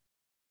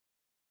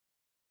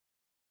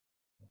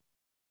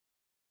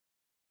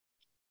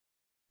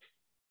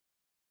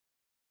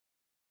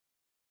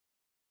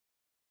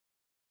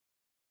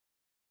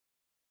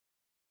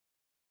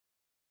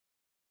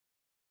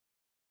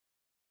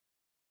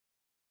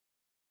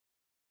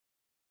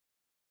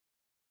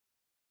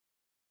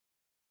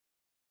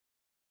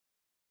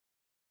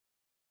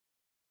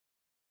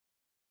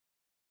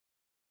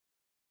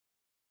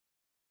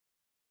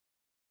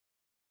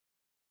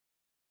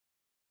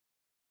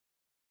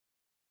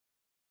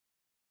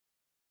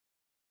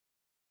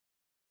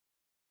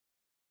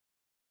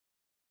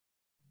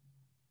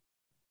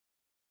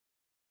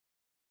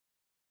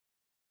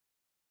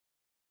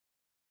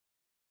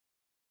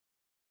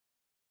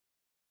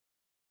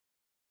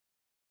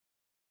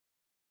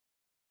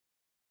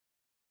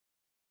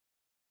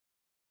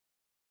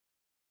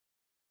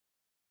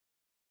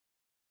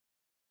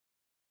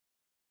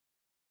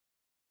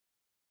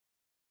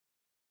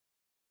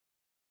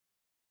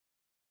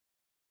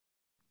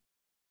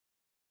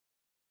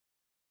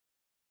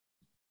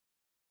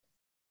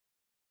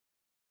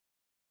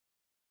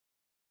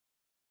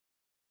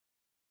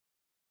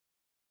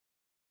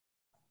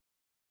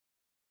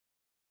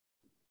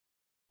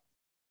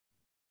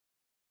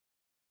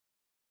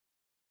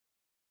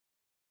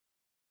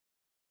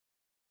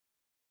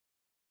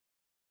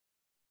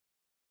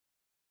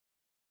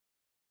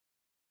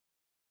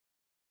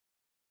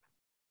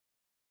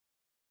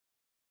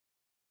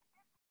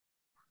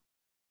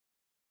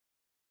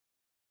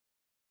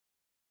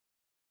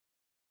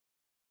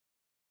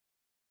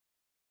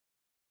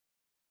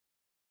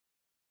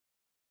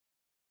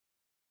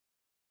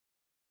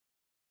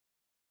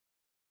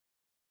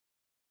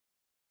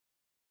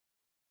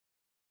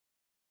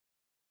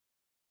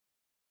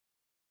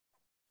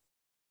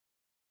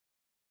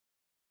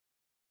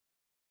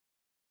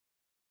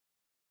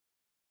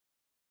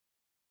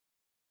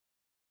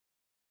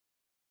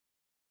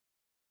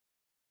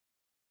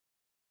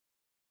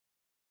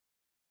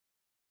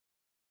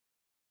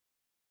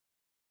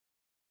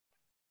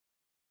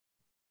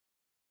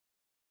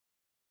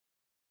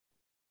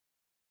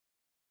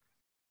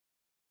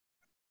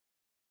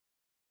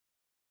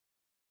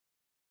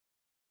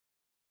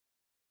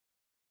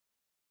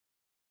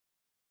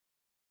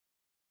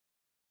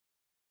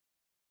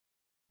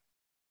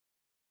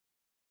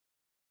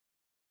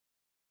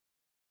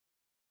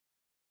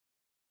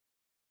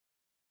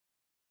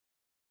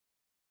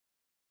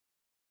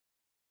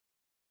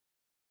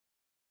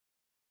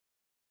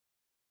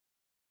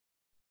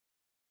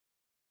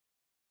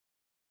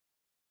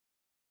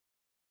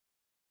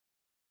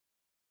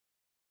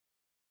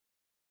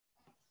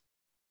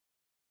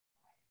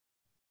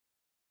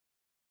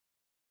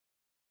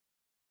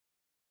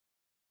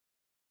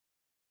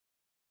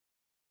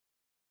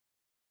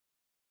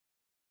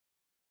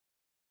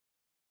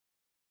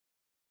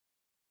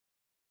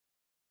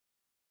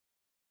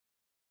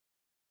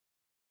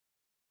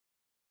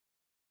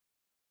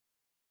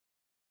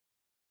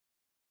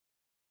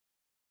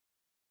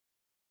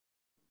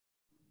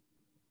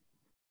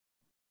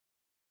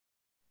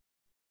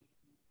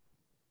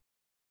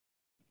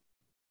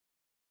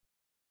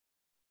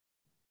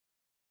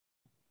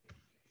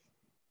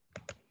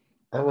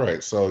 All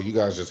right, so you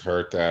guys just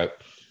heard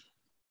that.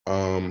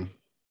 Um,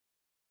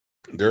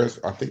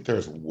 I think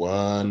there's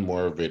one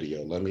more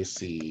video. Let me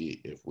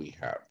see if we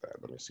have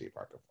that. Let me see if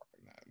I can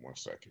find that. One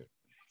second.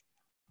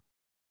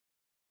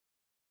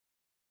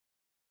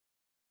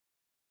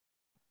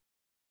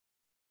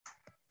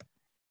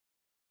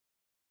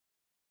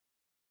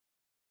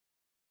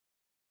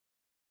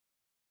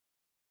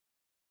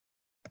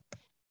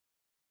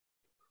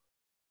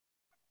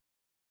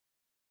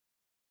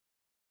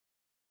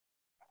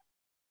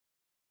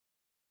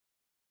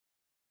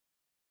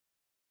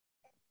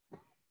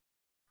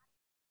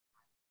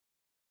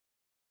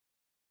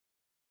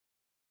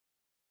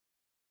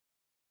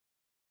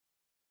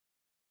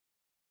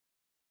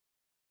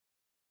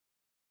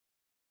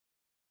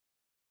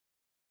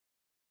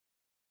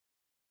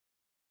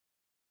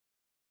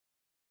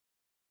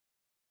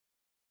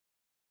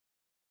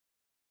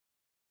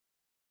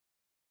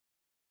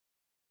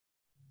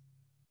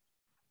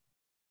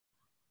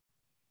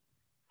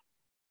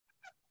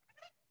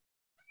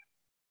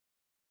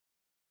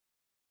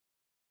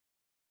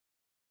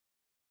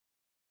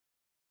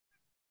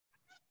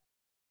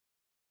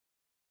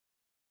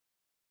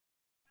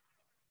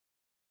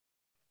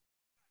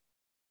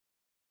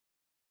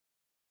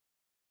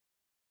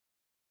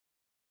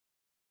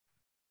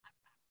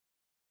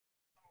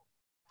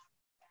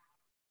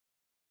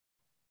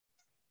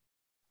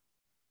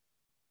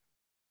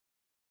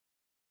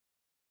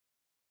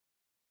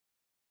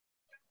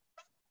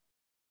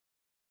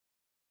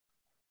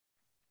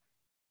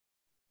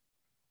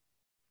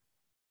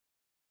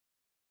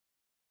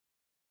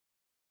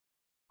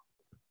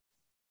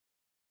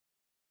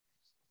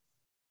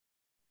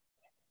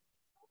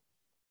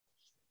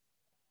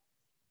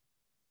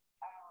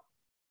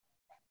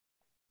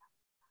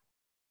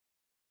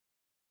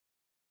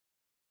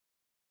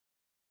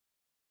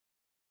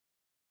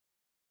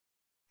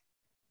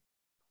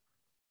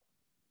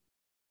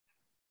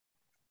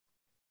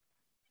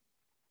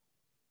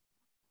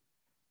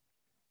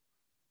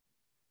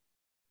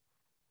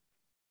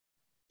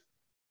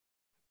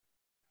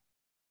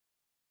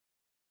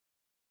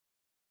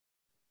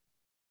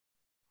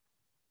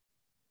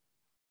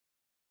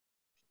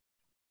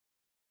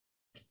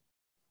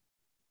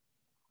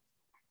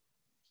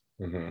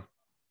 Mhm.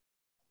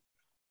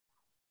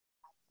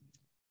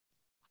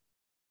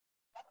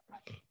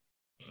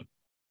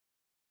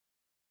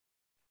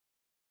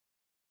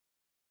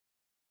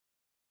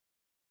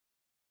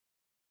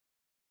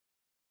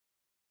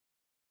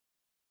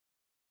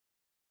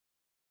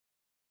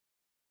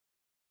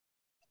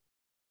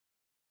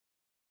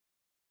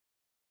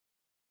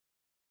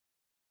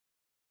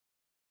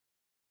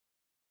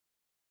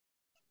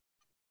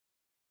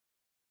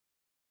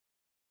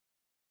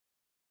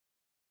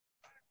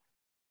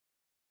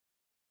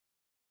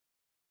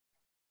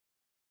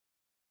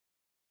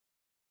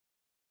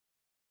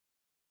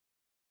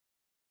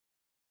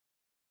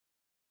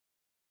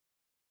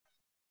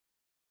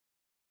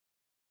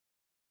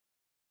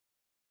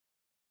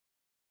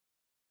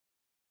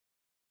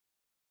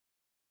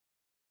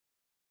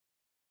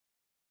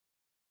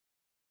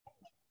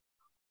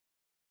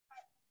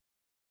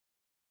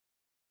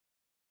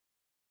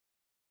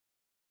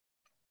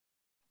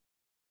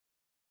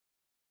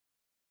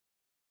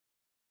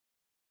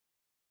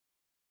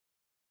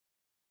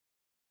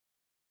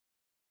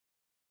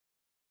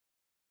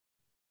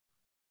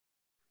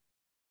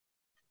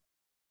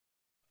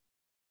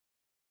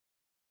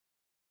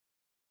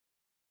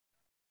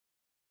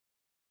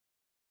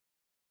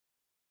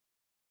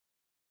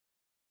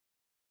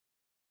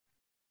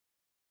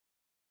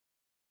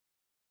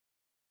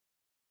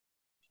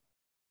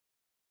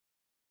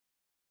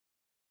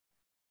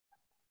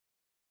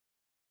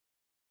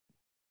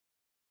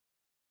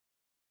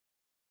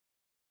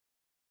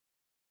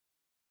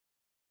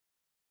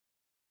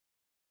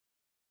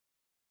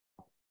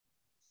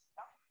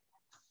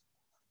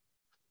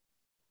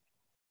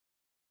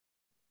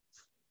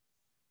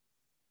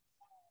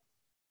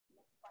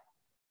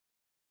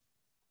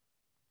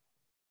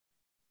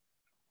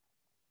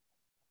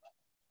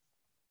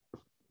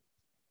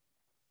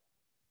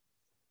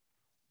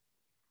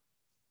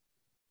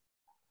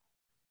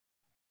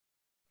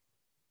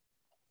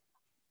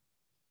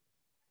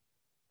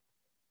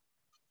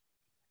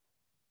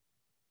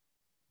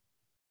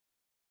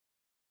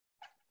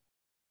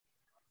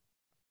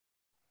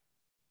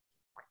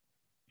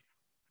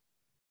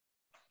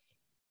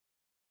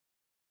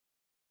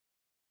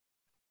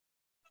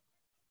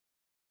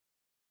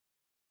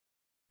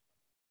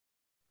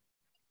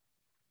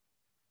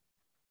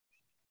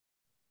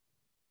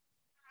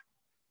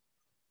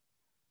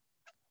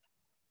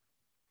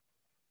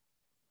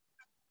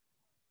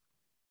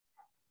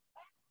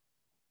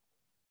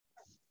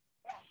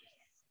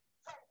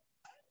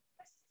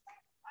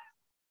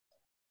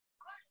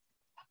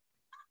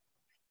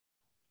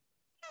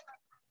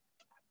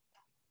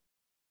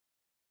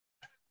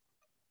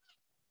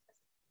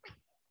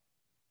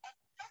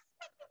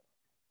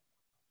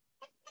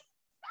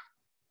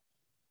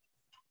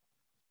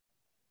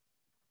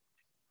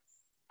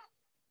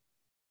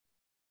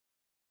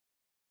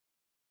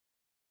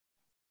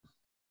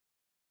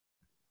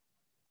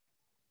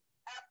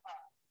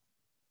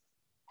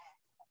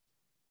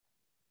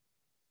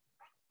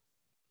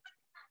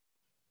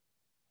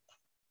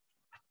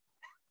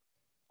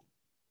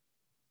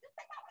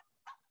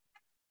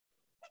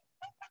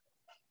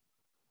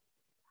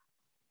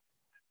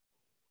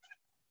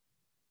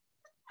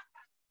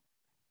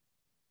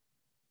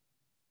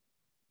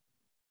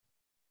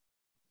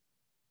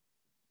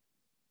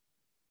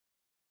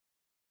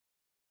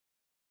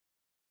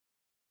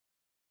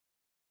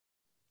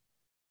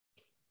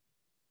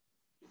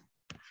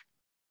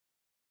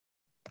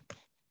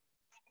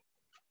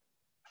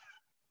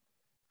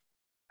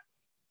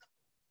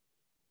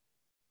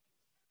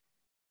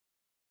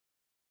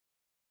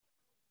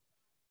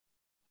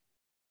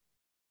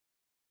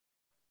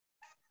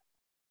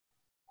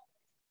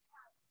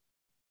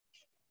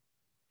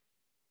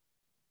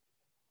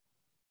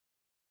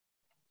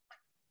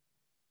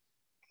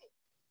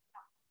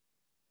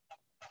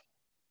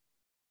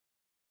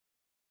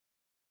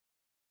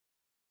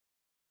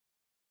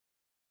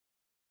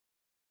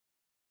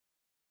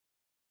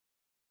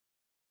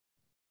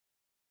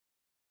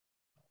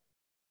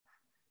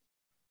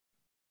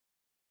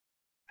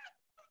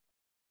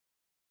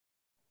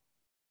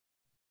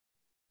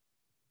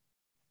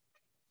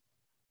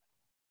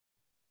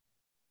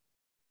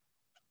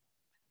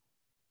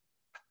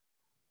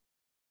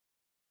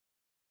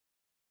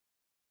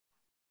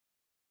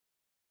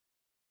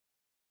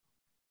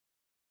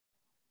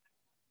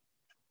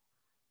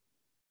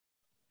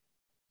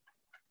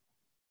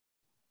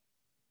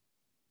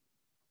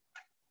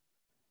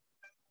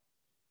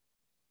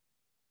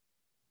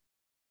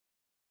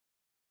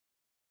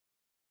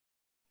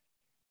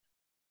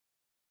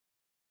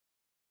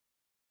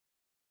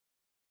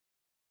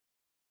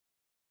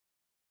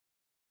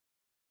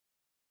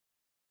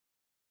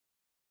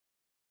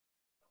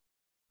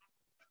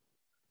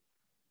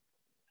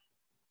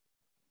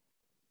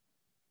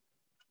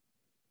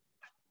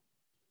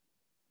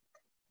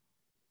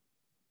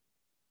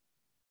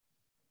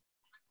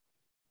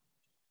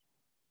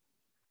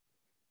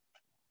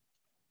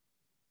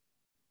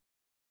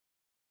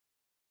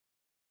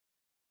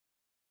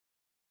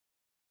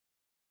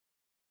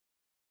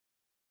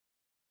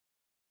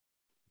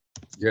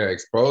 Yeah,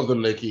 expose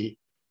them, Nicki.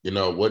 You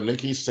know, what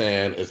Nicki's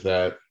saying is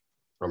that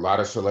a lot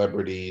of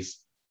celebrities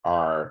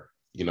are,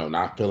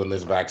 not feeling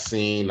this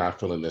vaccine, not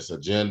feeling this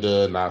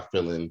agenda, not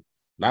feeling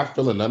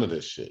none of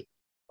this shit.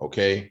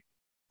 Okay.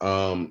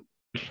 Um,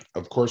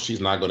 of course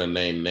she's not gonna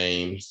name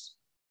names,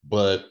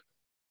 but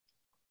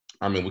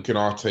I mean we can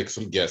all take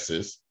some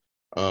guesses.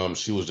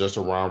 She was just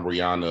around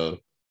Rihanna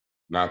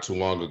not too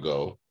long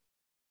ago.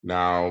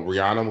 Now,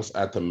 Rihanna was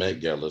at the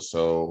Met Gala,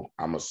 so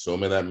I'm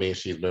assuming that means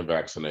she's been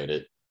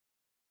vaccinated.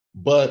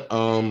 But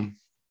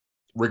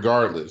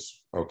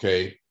regardless,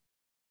 okay,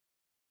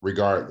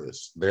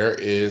 regardless, there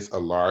is a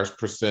large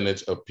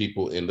percentage of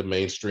people in the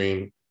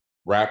mainstream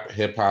rap,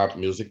 hip hop,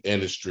 music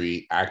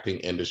industry, acting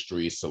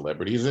industry,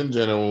 celebrities in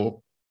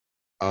general,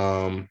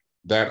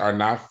 that are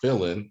not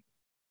feeling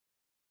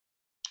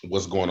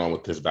what's going on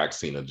with this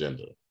vaccine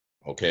agenda.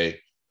 Okay.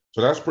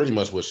 So that's pretty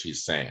much what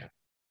she's saying.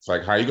 It's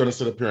like, how are you going to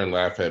sit up here and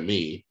laugh at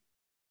me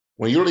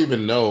when you don't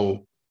even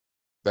know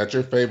that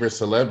your favorite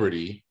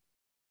celebrity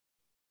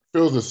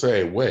feels the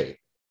same way?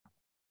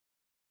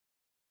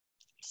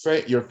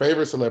 Say your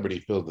favorite celebrity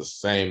feels the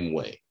same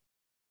way.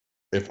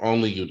 If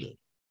only you knew.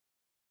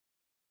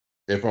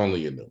 If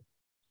only you knew.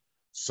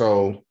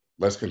 So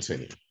let's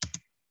continue.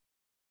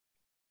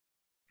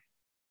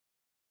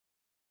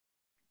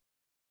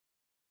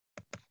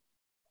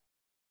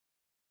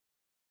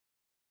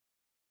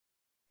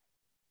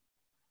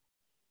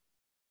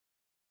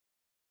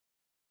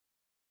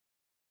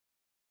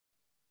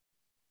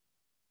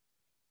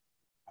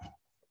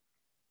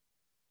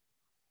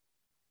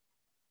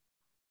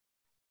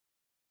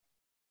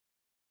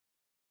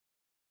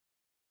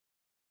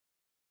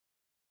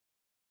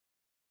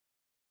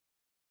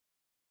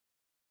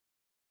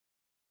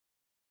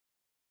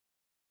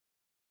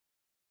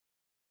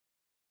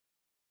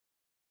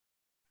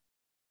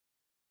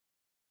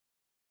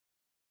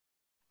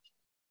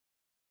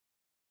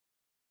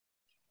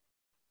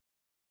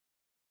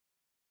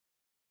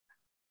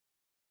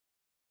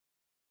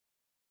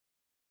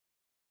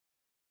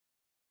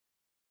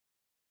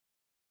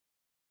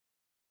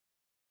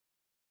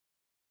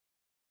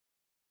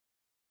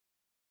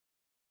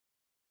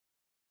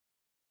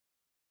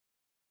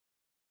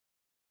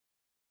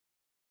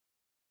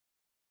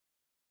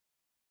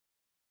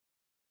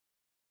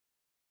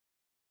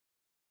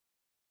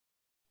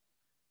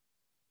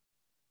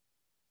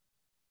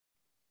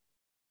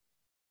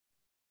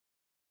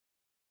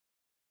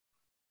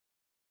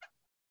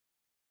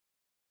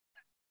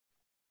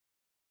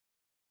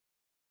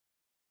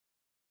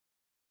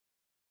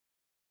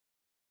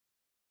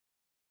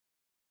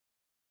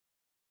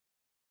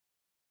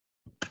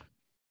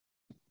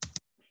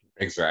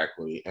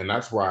 Exactly. And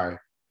that's why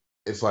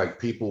it's like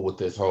people with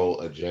this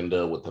whole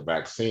agenda with the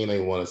vaccine, they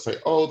want to say,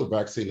 oh, the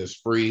vaccine is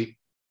free.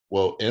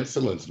 Well,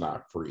 insulin's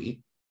not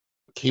free.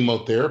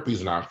 Chemotherapy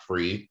is not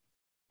free.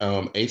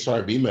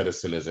 HIV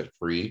medicine isn't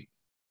free.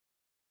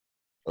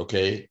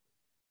 Okay.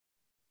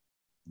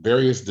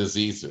 Various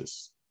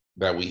diseases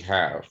that we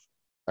have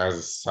as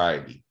a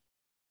society.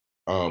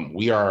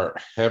 We are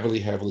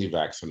heavily, heavily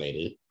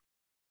vaccinated.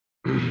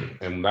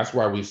 And that's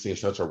why we've seen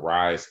such a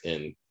rise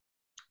in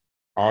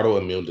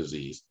autoimmune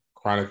disease,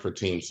 chronic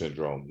fatigue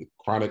syndrome,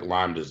 chronic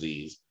Lyme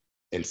disease,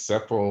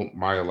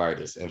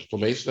 encephalomyelitis,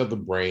 inflammation of the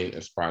brain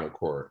and spinal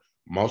cord,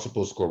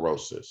 multiple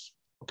sclerosis,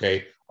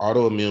 okay,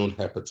 autoimmune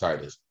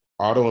hepatitis,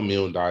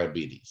 autoimmune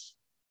diabetes.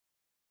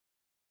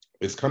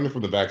 It's coming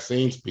from the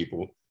vaccines,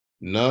 people.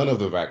 None of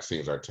the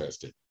vaccines are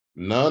tested.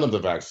 None of the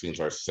vaccines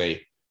are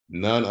safe.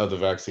 None of the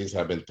vaccines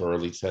have been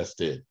thoroughly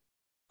tested.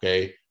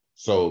 Okay.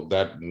 So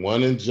that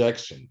one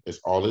injection is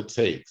all it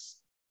takes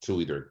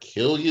to either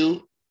kill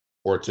you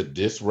or to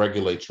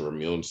dysregulate your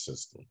immune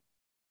system.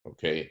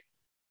 Okay.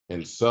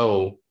 And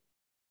so,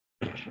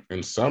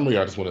 in summary,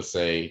 I just want to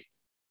say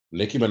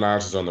Nicki Minaj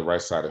is on the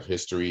right side of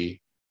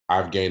history.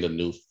 I've gained a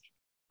new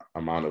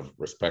amount of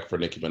respect for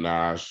Nicki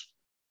Minaj.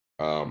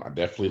 I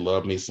definitely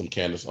love me some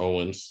Candace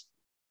Owens,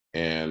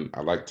 and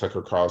I like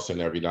Tucker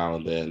Carlson every now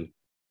and then.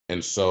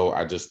 And so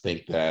I just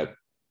think that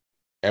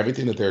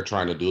everything that they're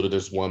trying to do to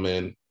this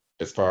woman,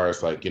 as far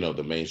as like,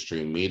 the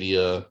mainstream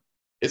media,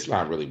 it's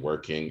not really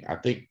working. I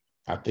think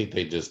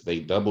they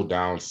double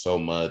down so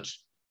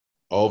much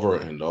over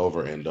and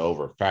over and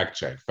over. Fact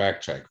check,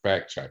 fact check,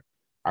 fact check.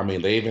 I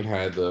mean, they even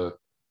had the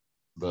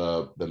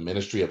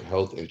Ministry of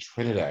Health in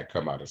Trinidad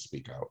come out and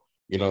speak out.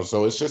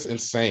 So it's just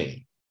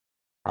insane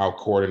how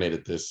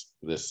coordinated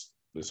this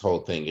whole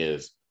thing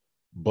is.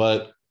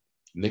 But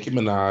Nicki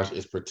Minaj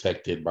is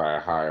protected by a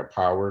higher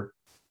power,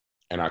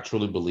 and I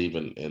truly believe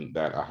in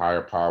that a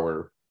higher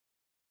power,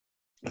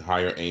 a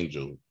higher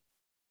angel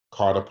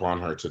called upon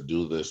her to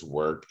do this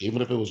work,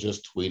 even if it was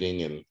just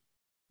tweeting and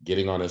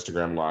getting on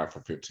Instagram Live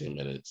for 15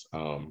 minutes.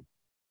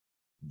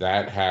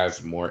 That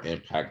has more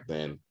impact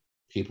than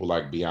people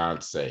like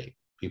Beyonce,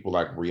 people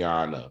like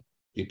Rihanna,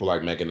 people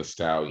like Megan Thee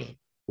Stallion,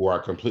 who are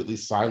completely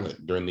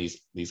silent during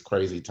these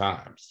crazy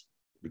times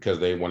because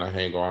they want to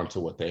hang on to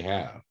what they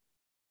have.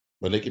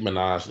 But Nicki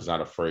Minaj is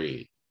not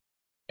afraid,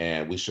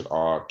 and we should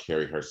all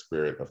carry her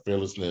spirit of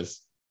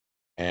fearlessness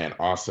and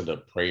also the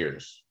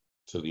prayers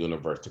to the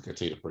universe to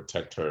continue to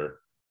protect her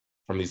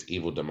from these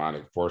evil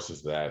demonic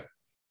forces that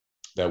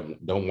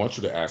don't want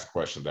you to ask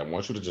questions, that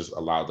want you to just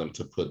allow them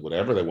to put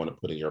whatever they want to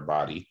put in your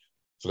body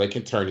so they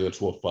can turn you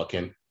into a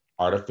fucking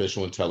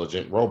artificial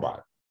intelligent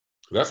robot.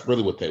 That's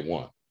really what they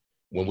want.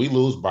 When we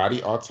lose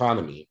body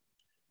autonomy,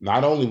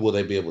 not only will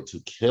they be able to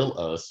kill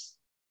us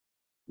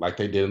like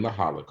they did in the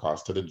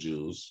Holocaust to the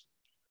Jews,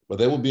 but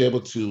they will be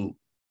able to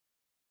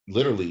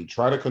literally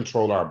try to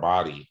control our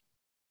body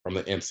from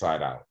the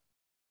inside out.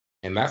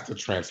 And that's the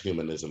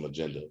transhumanism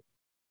agenda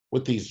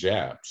with these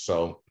jabs.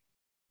 So,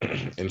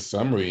 in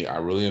summary, I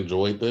really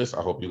enjoyed this.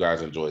 I hope you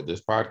guys enjoyed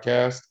this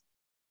podcast.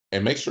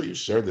 And make sure you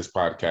share this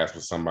podcast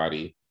with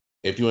somebody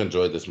if you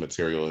enjoyed this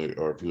material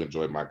or if you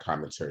enjoyed my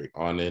commentary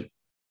on it.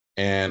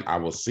 And I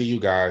will see you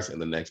guys in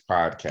the next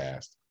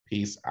podcast.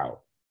 Peace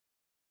out.